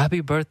 Happy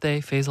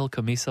birthday, Faisal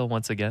Kamisa,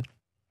 once again.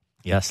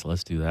 Yes,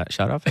 let's do that.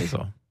 Shout out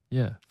Faisal.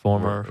 Yeah.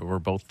 Former. We're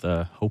both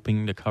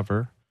hoping to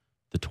cover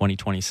the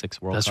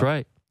 2026 World Cup. That's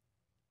right.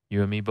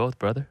 You and me both,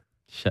 brother.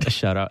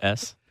 Shout out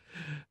S.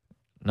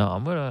 No,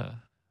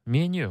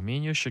 me and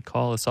you should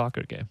call a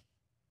soccer game.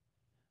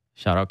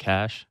 Shout out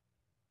Cash.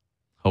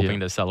 Hoping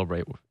to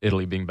celebrate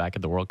Italy being back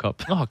at the World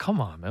Cup. Oh,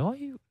 come on, man. Why are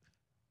you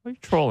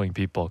trolling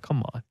people?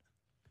 Come on.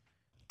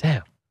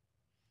 Damn.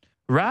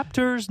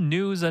 Raptors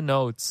news and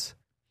notes.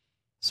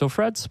 So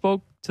Fred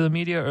spoke to the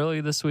media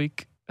early this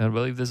week, and I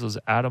believe this was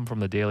Adam from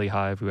the Daily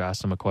Hive who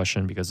asked him a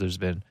question because there's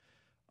been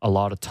a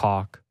lot of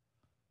talk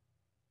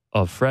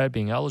of Fred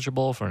being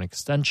eligible for an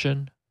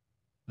extension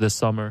this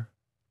summer.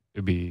 It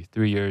would be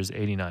 3 years,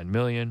 $89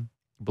 million,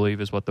 I believe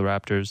is what the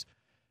Raptors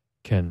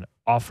can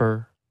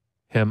offer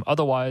him.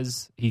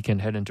 Otherwise, he can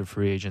head into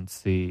free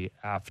agency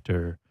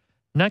after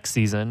next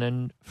season.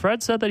 And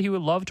Fred said that he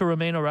would love to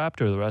remain a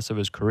Raptor the rest of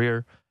his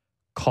career,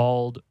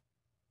 called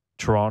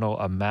Toronto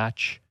a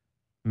match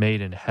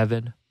made in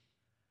heaven.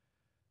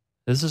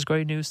 This is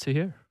great news to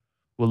hear.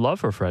 Would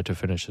love for Fred to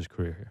finish his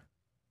career here.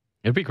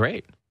 It'd be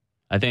great.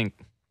 I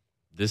think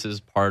this is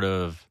part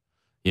of,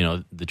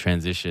 the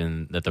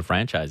transition that the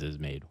franchise has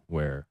made,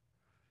 where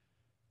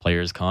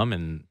players come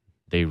and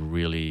they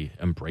really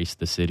embrace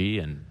the city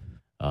and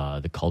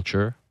the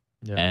culture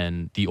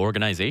and the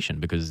organization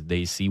because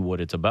they see what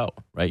it's about,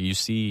 right? You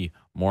see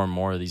more and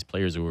more of these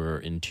players who are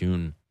in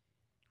tune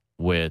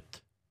with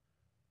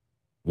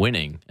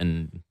winning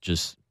and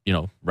just,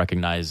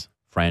 recognize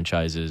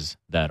franchises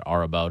that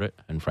are about it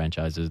and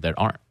franchises that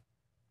aren't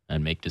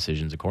and make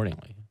decisions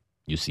accordingly.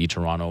 You see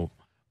Toronto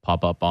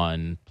pop up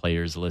on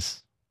players'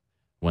 lists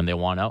when they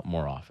want out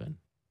more often.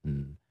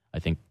 And I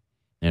think,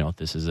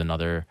 this is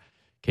another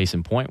case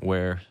in point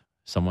where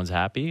someone's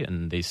happy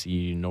and they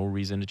see no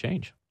reason to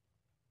change.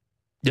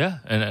 Yeah.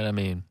 And I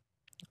mean,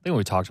 I think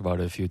we talked about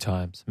it a few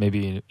times,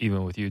 maybe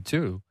even with you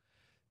too,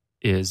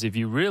 is if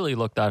you really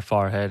look that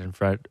far ahead and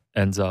Fred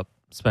ends up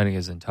spending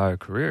his entire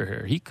career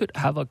here, he could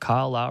have a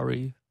Kyle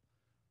Lowry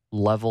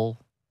level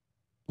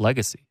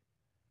legacy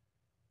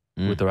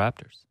with the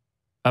Raptors.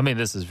 I mean,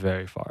 this is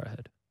very far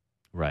ahead.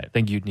 Right. I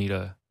think you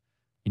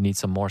need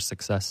some more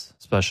success,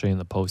 especially in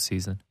the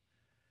postseason.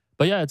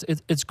 But yeah,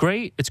 it's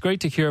great. It's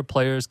great to hear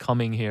players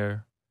coming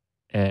here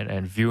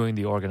and viewing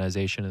the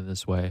organization in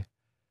this way.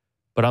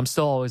 But I'm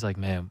still always like,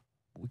 man,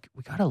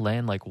 we got to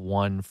land like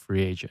one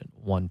free agent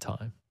one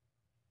time.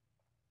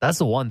 That's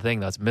the one thing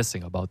that's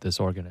missing about this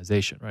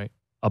organization, right?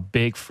 A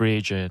big free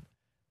agent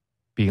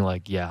being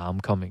like, yeah, I'm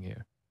coming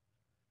here.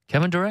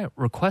 Kevin Durant,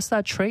 request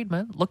that trade,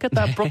 man. Look at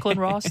that Brooklyn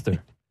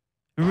roster.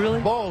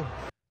 Really? Ball.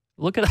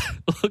 Look at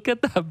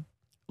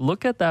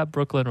that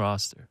Brooklyn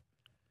roster.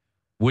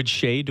 Would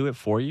Shea do it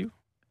for you?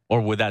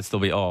 Or would that still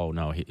be, no.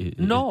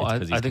 No,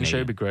 I think Shea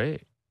would be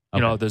great. You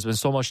know, there's been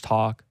so much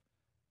talk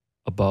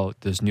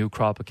about this new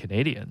crop of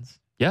Canadians.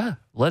 Yeah,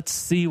 let's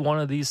see one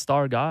of these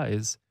star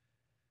guys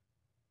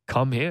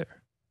come here.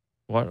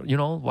 Why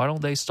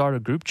don't they start a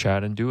group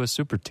chat and do a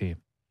super team?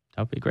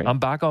 That would be great. I'm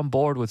back on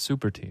board with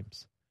super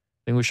teams.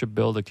 I think we should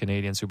build a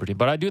Canadian super team.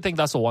 But I do think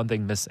that's the one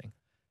thing missing.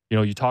 You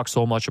know, you talk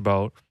so much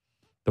about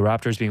the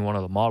Raptors being one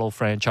of the model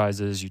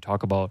franchises. You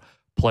talk about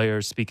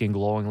players speaking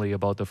glowingly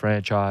about the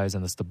franchise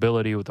and the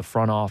stability with the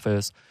front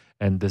office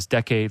and this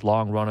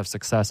decade-long run of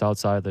success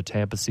outside the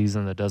Tampa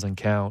season that doesn't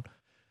count.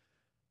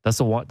 That's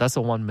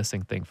the one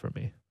missing thing for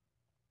me.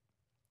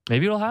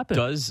 Maybe it'll happen.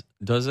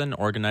 Does an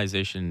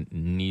organization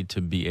need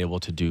to be able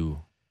to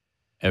do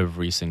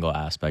every single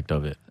aspect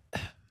of it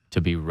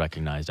to be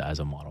recognized as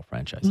a model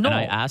franchise? No. And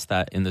I ask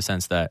that in the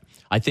sense that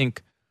I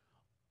think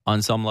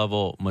on some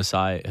level,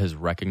 Masai has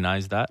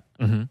recognized that.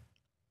 Mm-hmm.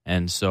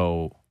 And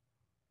so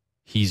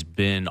he's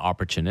been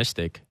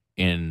opportunistic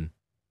in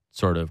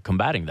sort of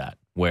combating that,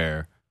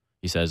 where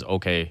he says,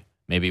 okay,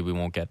 maybe we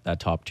won't get that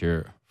top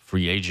tier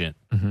free agent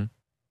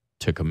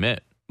to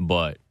commit,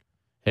 but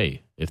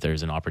hey, if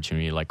there's an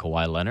opportunity like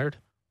Kawhi Leonard,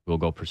 we'll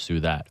go pursue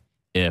that.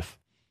 If,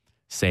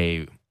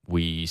 say,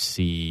 we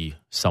see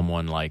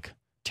someone like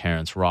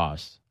Terrence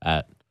Ross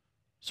at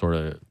sort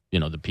of,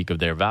 the peak of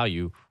their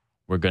value,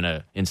 we're going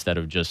to, instead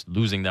of just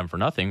losing them for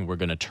nothing, we're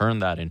going to turn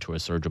that into a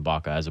Serge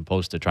Ibaka as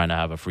opposed to trying to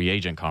have a free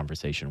agent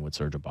conversation with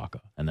Serge Ibaka.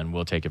 And then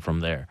we'll take it from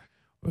there.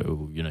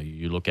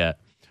 You look at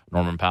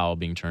Norman Powell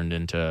being turned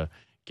into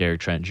Gary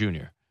Trent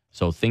Jr.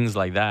 So things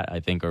like that,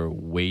 I think, are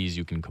ways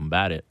you can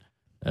combat it.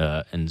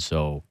 And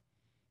so,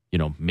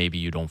 maybe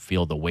you don't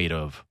feel the weight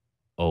of,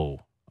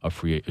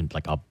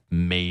 a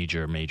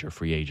major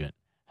free agent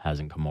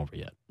hasn't come over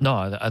yet.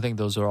 No, I think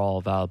those are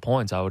all valid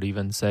points. I would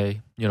even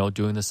say,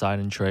 doing the sign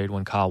and trade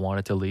when Kyle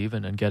wanted to leave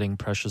and getting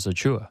Precious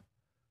Achiuwa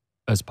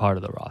as part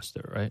of the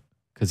roster, right?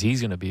 Because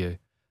he's going to be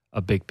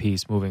a big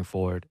piece moving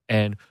forward.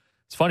 And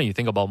it's funny, you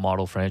think about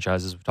model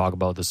franchises. We talked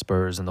about the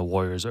Spurs and the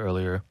Warriors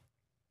earlier.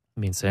 I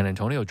mean, San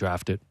Antonio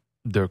drafted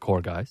their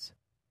core guys.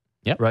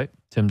 Yep. Right?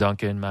 Tim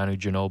Duncan, Manu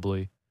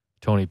Ginobili,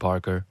 Tony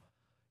Parker.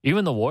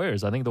 Even the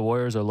Warriors, I think the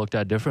Warriors are looked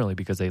at differently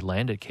because they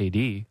landed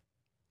KD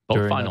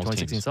during the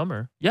 2016 teams.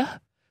 summer. Yeah.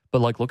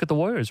 But look at the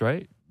Warriors,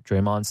 right?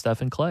 Draymond,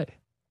 Steph, and Clay.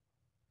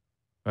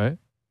 Right?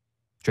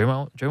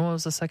 Draymond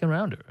was the second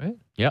rounder, right?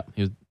 Yeah.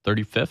 He was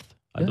 35th,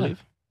 I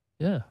believe.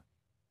 Yeah.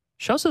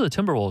 Shouts to the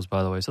Timberwolves,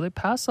 by the way. So they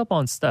passed up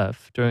on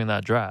Steph during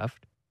that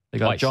draft. They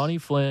got Twice. Johnny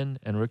Flynn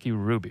and Ricky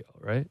Rubio,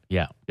 right?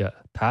 Yeah. Yeah.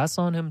 Pass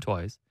on him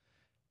twice.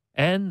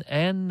 And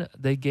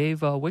they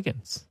gave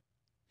Wiggins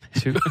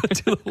to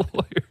the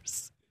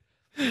Warriors.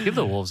 Give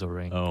the Wolves a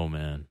ring. Oh,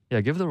 man.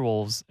 Yeah, give the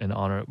Wolves an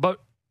honor. But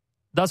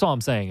that's all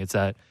I'm saying. It's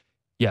that,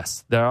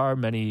 yes, there are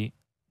many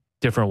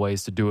different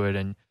ways to do it.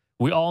 And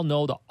we all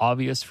know the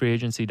obvious free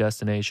agency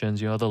destinations.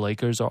 The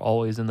Lakers are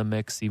always in the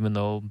mix, even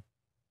though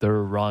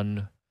they're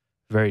run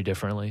very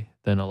differently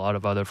than a lot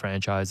of other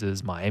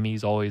franchises.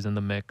 Miami's always in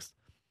the mix.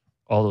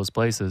 All those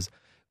places,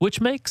 which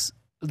makes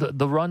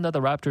the run that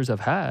the Raptors have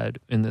had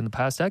in the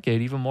past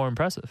decade even more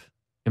impressive,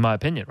 in my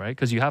opinion, right?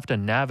 Because you have to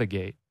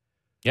navigate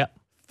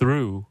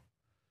through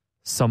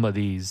some of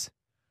these,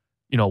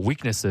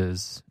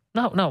 weaknesses.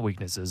 Not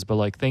weaknesses,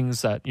 but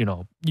things that, you're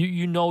not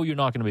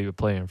going to be able to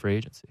play in free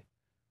agency.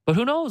 But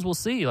who knows? We'll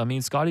see. I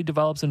mean, Scottie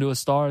develops into a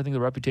star. I think the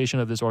reputation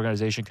of this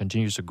organization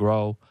continues to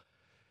grow.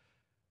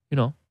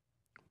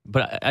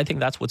 But I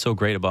think that's what's so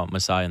great about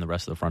Masai and the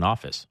rest of the front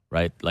office,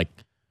 right?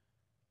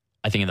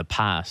 I think in the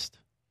past,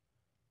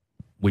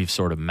 we've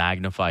sort of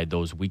magnified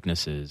those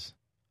weaknesses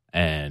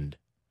and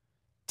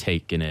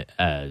taken it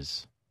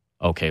as,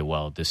 okay,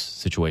 well, this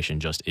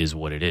situation just is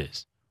what it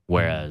is.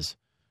 Whereas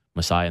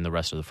Masai and the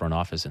rest of the front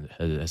office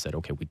has said,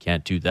 okay, we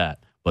can't do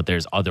that, but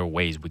there's other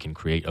ways we can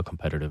create a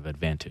competitive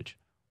advantage.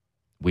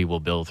 We will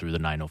build through the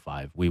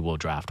 905. We will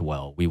draft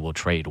well. We will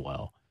trade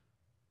well.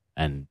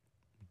 And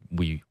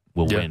we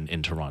will win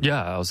in Toronto.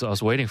 Yeah, I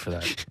was waiting for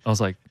that. I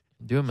was like,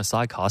 doing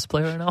Masai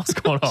cosplay right now? What's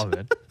going on,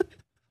 man?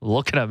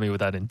 Looking at me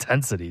with that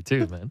intensity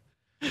too, man.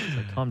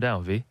 Calm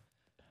down, V.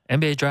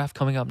 NBA draft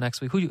coming up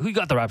next week. Who you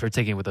got the Raptors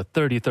taking with the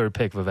 33rd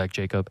pick, Vivek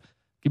Jacob?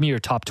 Give me your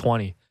top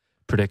 20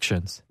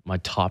 predictions. My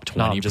top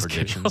 20 I'm just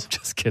predictions. Kidding. I'm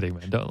just kidding,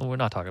 man. We're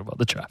not talking about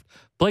the draft.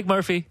 Blake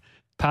Murphy,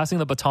 passing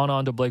the baton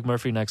on to Blake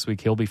Murphy next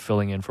week. He'll be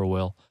filling in for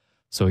Will.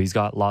 So he's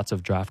got lots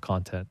of draft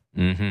content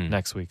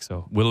next week.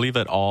 So we'll leave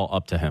it all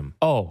up to him.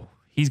 Oh,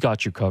 he's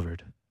got you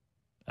covered.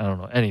 I don't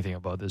know anything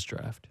about this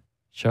draft.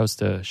 Shouts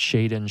to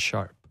Shaden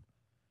Sharp.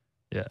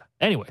 Yeah.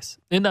 Anyways,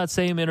 in that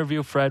same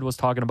interview, Fred was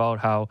talking about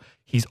how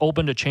he's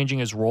open to changing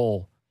his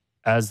role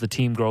as the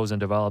team grows and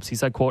develops. He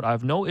said, quote, "I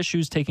have no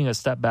issues taking a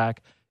step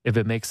back if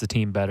it makes the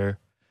team better."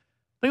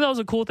 I think that was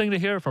a cool thing to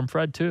hear from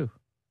Fred too.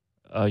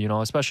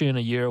 Especially in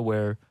a year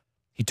where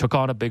he took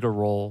on a bigger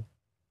role.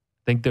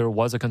 I think there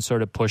was a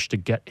concerted push to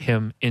get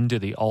him into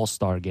the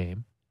All-Star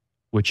game,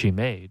 which he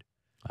made.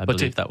 I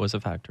believe that was a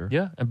factor.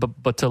 Yeah,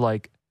 but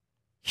to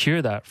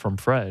hear that from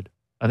Fred,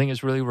 I think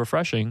it's really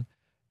refreshing.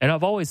 And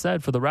I've always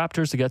said for the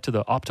Raptors to get to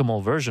the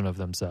optimal version of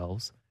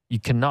themselves, you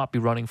cannot be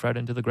running Fred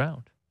into the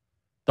ground.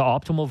 The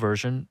optimal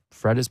version,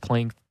 Fred is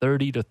playing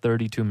 30 to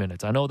 32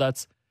 minutes. I know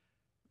that's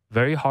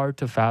very hard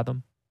to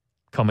fathom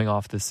coming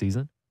off this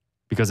season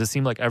because it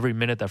seemed like every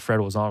minute that Fred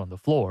was on the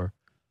floor,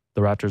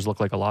 the Raptors looked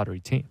like a lottery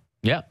team.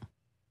 Yeah.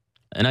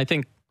 And I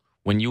think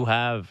when you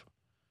have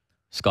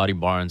Scotty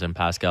Barnes and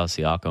Pascal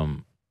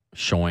Siakam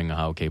showing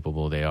how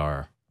capable they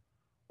are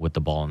with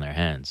the ball in their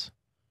hands,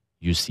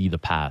 you see the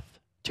path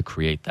to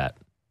create that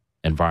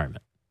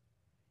environment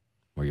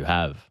where you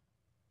have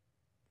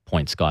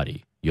point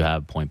Scotty, you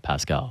have point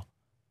Pascal,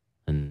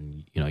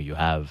 and you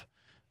have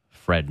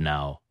Fred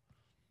now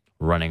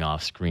running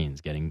off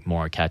screens, getting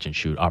more catch and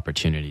shoot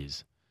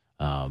opportunities,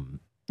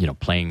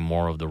 playing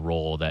more of the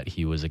role that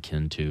he was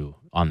akin to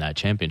on that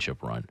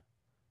championship run.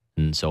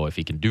 And so if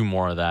he can do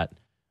more of that,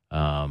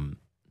 and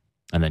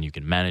then you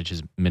can manage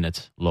his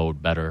minutes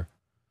load better,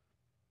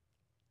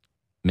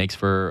 makes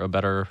for a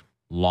better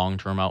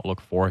long-term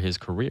outlook for his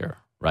career,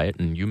 right?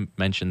 And you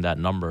mentioned that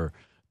number,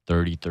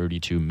 30,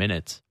 32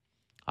 minutes.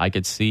 I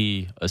could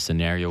see a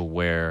scenario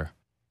where,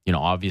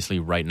 obviously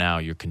right now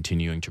you're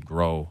continuing to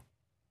grow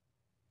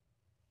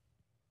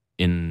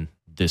in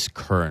this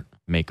current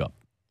makeup.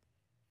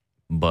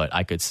 But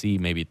I could see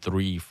maybe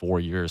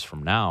 3-4 years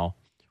from now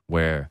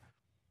where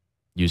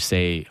you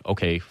say,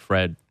 okay,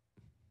 Fred,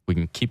 we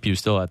can keep you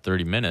still at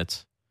 30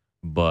 minutes,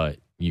 but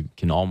you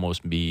can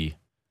almost be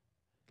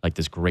like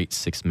this great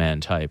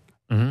six-man type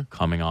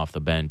coming off the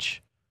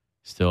bench.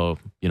 Still,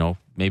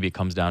 maybe it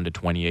comes down to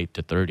 28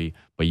 to 30,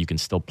 but you can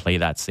still play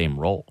that same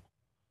role.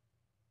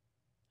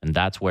 And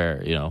that's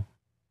where,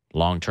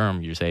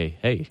 long-term you say,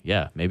 hey,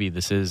 yeah, maybe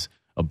this is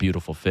a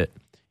beautiful fit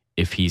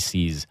if he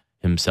sees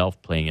himself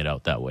playing it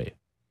out that way.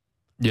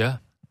 Yeah.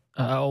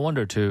 I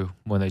wonder, too,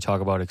 when they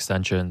talk about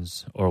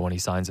extensions or when he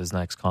signs his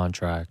next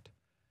contract,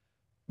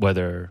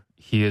 whether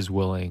he is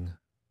willing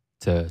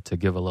to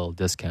give a little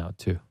discount,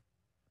 too.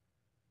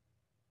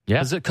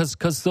 Yeah.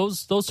 Because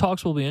those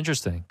talks will be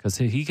interesting because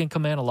he can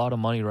command a lot of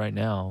money right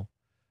now,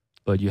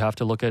 but you have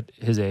to look at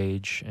his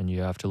age and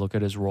you have to look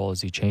at his role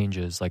as he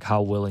changes. Like,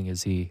 how willing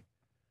is he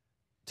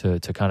to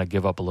kind of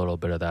give up a little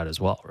bit of that as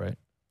well, right?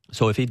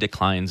 So if he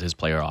declines his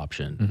player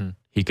option,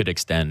 he could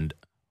extend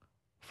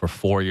for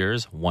 4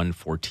 years,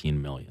 $114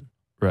 million.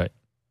 Right.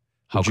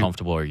 How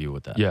comfortable are you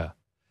with that? Yeah.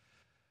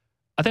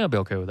 I think I'd be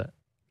okay with that.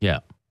 Yeah.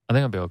 I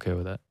think I'd be okay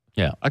with that.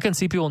 Yeah. I can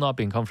see people not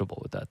being comfortable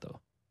with that, though.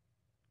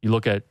 You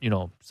look at,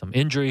 some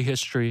injury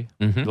history.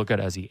 You look at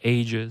as he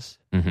ages,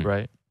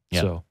 right?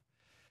 Yeah. So,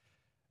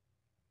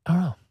 I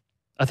don't know.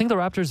 I think the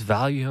Raptors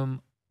value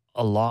him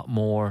a lot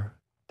more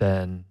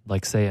than,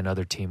 say,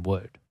 another team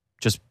would.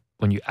 Just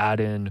when you add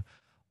in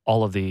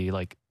all of the,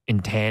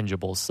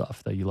 intangible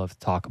stuff that you love to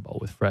talk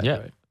about with Fred,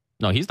 right?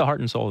 No, he's the heart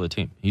and soul of the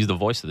team. He's the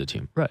voice of the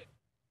team. Right.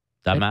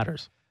 That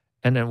matters.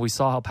 And then we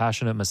saw how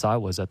passionate Masai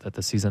was at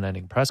the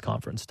season-ending press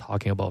conference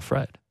talking about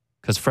Fred.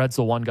 Because Fred's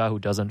the one guy who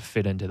doesn't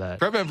fit into that.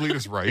 Fred VanVleet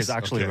is Rice. He's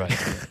actually right.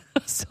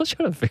 Still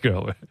trying to figure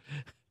out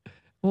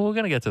well, we're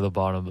going to get to the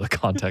bottom of the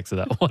context of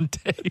that one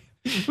day.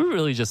 We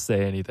really just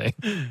say anything.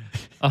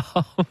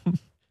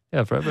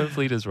 Yeah, Fred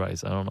VanVleet is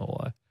Rice. I don't know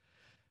why.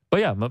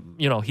 But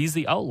yeah, he's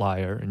the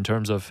outlier in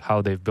terms of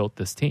how they've built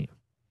this team.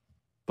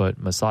 But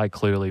Masai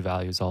clearly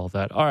values all of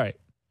that. All right.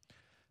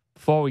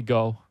 Before we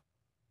go,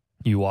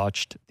 you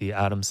watched the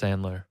Adam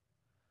Sandler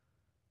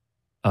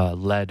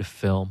led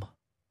film,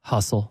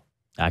 Hustle.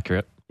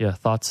 Accurate. Yeah,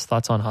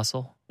 thoughts on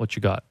Hustle? What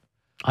you got?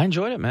 I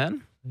enjoyed it,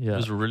 man. Yeah. It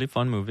was a really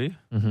fun movie.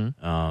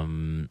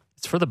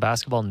 It's for the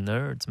basketball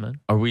nerds,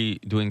 man. Are we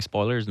doing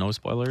spoilers? No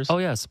spoilers? Oh,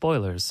 yeah,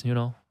 spoilers. We're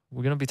going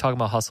to be talking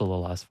about Hustle the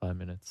last 5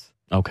 minutes.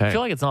 Okay. I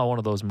feel like it's not one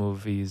of those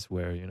movies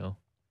where,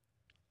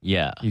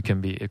 yeah, it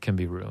can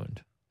be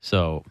ruined.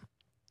 So,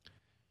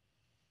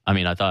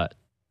 I thought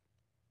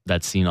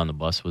that scene on the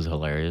bus was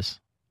hilarious.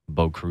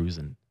 Bo Cruz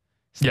and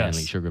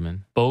Stanley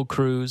Sugarman. Bo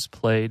Cruz,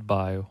 played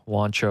by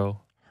Juancho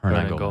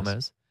Hernan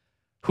Gomez,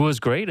 who was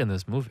great in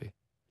this movie.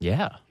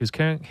 Yeah,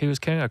 he was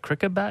carrying a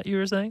cricket bat. You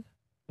were saying,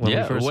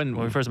 when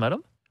we first met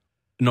him.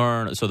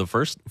 No. So the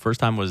first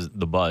time was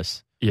the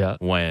bus. Yeah,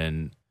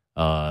 when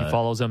he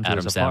follows him to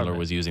Adam his Sandler apartment.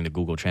 was using the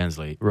Google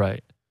Translate,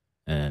 right?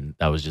 And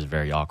that was just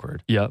very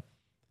awkward. Yep.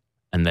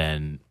 And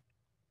then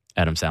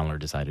Adam Sandler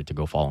decided to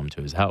go follow him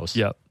to his house.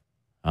 Yep.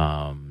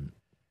 And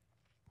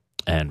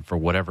for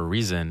whatever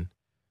reason,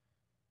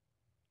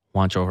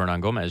 Juancho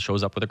Hernan Gomez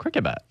shows up with a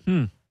cricket bat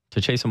to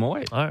chase him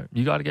away. All right,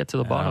 you got to get to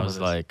the bottom I of was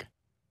this. like,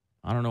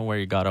 I don't know where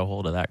you got a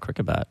hold of that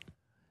cricket bat.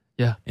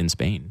 Yeah. In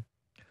Spain.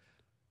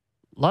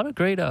 A lot of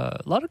great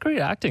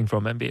acting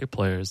from NBA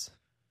players.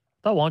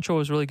 I thought Juancho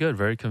was really good,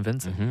 very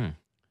convincing. Mm-hmm.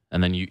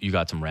 And then you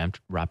got some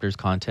Raptors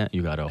content.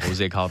 You got a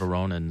Jose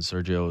Calderon and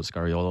Sergio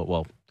Scariolo.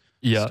 Well,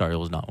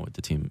 Scariolo's not with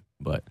the team,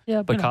 but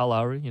but Kyle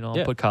Lowry,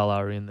 I'll put Kyle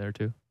Lowry in there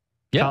too.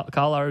 Yeah,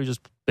 Kyle Lowry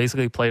just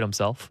basically played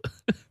himself.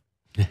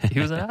 He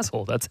was an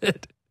asshole. That's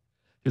it.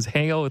 He was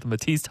hanging out with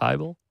Matisse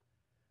Thybulle.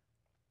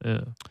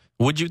 Yeah.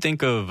 What'd you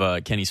think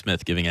of Kenny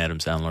Smith giving Adam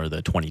Sandler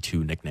the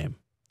 22 nickname?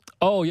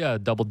 Oh yeah,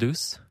 double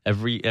deuce.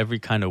 Every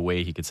kind of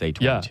way he could say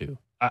 22. Yeah.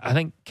 I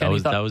think Kenny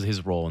that was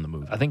his role in the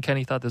movie. I think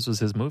Kenny thought this was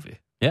his movie.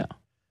 Yeah.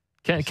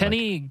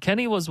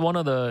 Kenny was one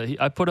of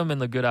I put him in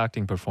the good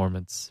acting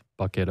performance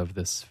bucket of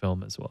this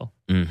film as well.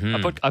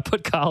 Mm-hmm. I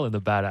put Kyle in the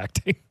bad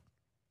acting.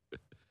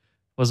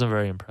 Wasn't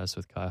very impressed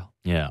with Kyle.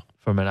 Yeah.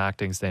 From an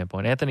acting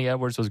standpoint. Anthony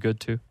Edwards was good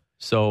too.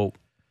 So,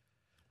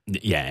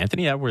 yeah,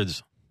 Anthony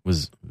Edwards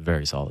was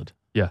very solid.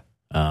 Yeah.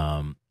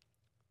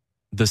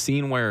 The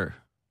scene where,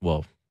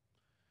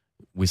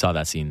 we saw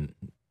that scene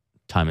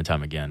time and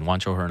time again.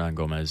 Juancho Hernan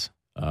Gomez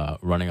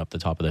running up the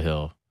top of the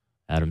hill.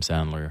 Adam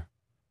Sandler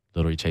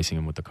literally chasing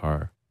him with the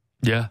car.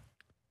 Yeah.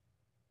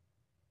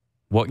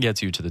 What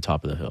gets you to the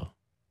top of the hill?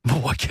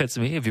 What gets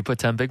me? If you put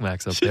 10 Big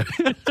Macs up there.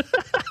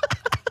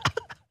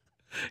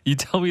 You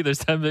tell me there's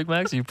 10 Big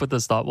Macs and you put the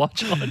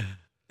stopwatch on?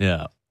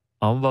 Yeah.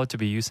 I'm about to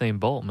be Usain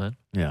Bolt, man.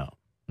 Yeah.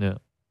 Yeah.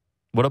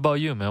 What about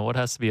you, man? What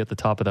has to be at the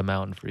top of the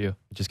mountain for you?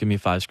 Just give me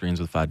 5 screens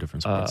with 5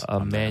 different sports.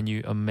 A Man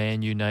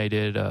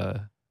United,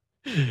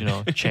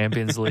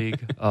 Champions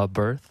League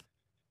berth.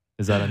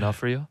 Is that enough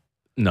for you?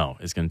 No,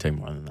 it's going to take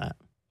more than that.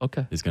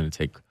 Okay. It's going to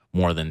take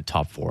more than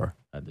top 4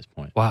 at this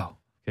point. Wow.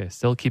 Okay.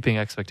 Still keeping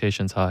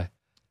expectations high.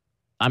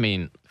 I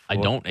mean, I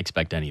don't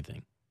expect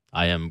anything.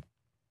 I am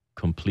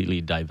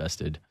completely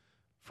divested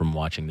from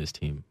watching this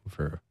team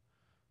for,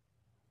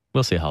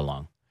 we'll see how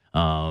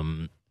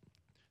long.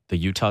 The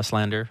Utah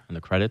slander and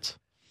the credits.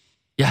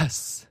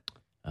 Yes.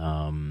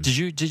 Did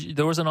you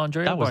there was an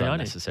Andrea that was Bargnani.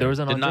 unnecessary. There was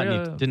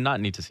an did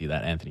not need to see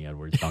that Anthony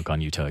Edwards dunk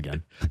on Utah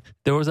again.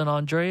 There was an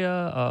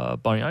Andrea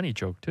Bargnani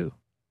joke too.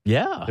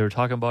 Yeah. They were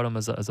talking about him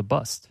as a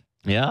bust.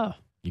 Yeah.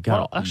 You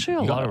got actually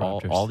a lot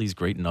of all these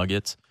great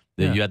nuggets.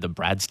 Yeah. You had the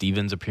Brad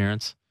Stevens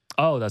appearance.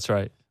 Oh, that's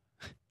right.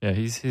 Yeah,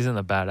 he's in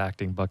the bad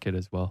acting bucket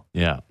as well.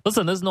 Yeah.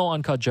 Listen, there's no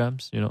uncut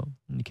gems. You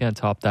can't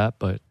top that.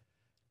 But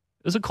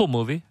it was a cool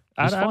movie.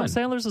 Adam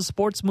Sandler's a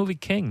sports movie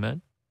king,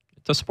 man.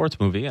 It's a sports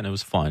movie, and it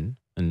was fun.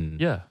 And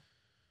yeah,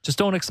 just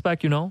don't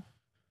expect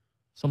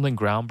something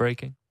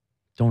groundbreaking.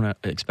 Don't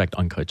expect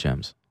uncut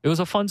gems. It was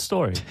a fun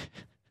story.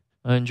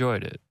 I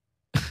enjoyed it.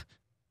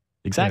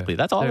 Exactly. Yeah.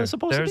 That's all it's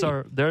supposed to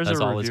be. That's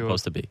all it's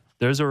supposed to be.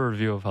 There's a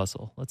review of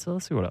Hustle. Let's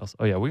see what else.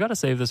 Oh yeah, we got to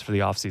save this for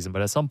the off season.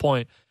 But at some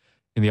point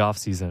in the off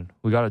season,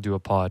 we got to do a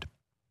pod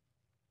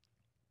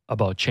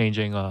about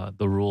changing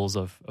the rules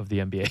of the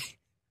NBA.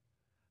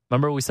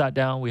 Remember we sat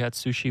down, we had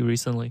sushi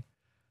recently.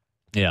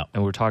 Yeah,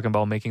 and we're talking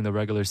about making the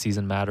regular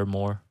season matter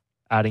more,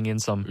 adding in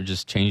some. Or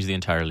just change the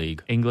entire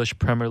league, English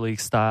Premier League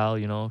style.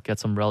 Get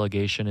some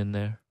relegation in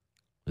there.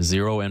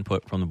 0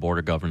 input from the board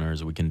of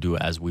governors. We can do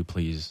as we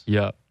please.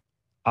 Yeah.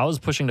 I was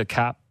pushing to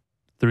cap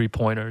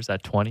 3-pointers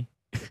at 20.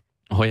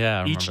 Oh,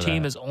 yeah. Each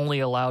team is only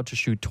allowed to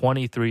shoot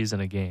 20 threes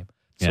in a game.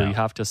 So you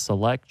have to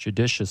select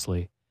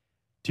judiciously.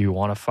 Do you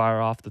want to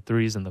fire off the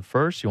threes in the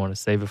first? You want to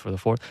save it for the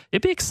fourth?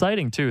 It'd be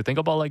exciting, too. Think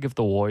about if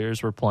the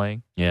Warriors were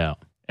playing. Yeah.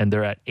 And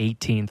they're at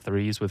 18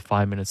 threes with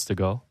 5 minutes to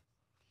go.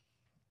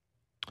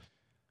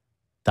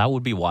 That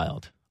would be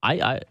wild.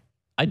 I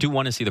do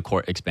want to see the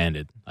court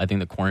expanded. I think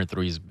the corner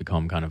threes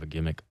become kind of a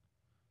gimmick.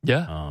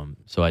 Yeah.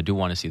 So I do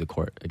want to see the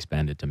court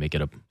expanded to make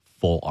it a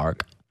full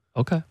arc.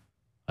 Okay.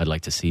 I'd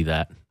like to see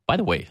that. By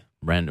the way,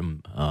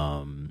 random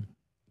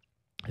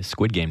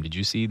Squid Game. Did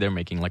you see they're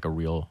making a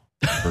real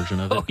version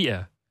of it? Oh,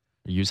 yeah.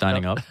 Are you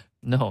signing up?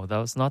 No, that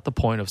was not the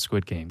point of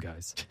Squid Game,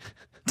 guys.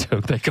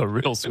 To make a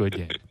real Squid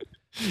Game.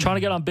 Trying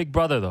to get on Big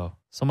Brother, though.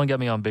 Someone get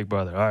me on Big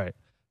Brother. All right.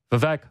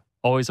 Vivek,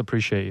 always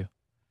appreciate you.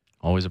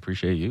 Always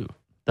appreciate you.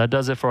 That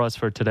does it for us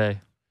for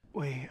today.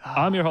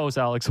 I'm your host,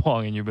 Alex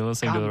Wong, and you've been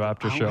listening to The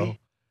Raptor Show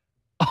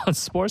on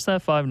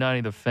Sportsnet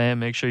 590, The Fan.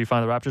 Make sure you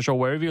find The Raptor Show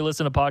wherever you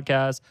listen to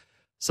podcasts.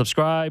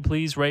 Subscribe,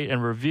 please rate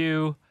and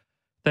review.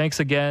 Thanks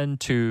again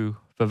to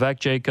Vivek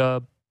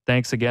Jacob.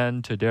 Thanks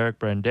again to Derek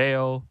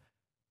Brandeo,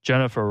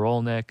 Jennifer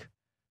Rolnick.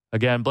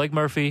 Again, Blake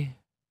Murphy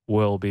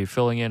will be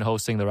filling in,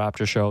 hosting The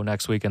Raptor Show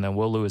next week, and then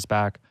Will Lou is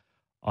back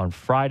on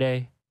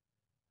Friday.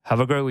 Have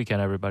a great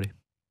weekend, everybody.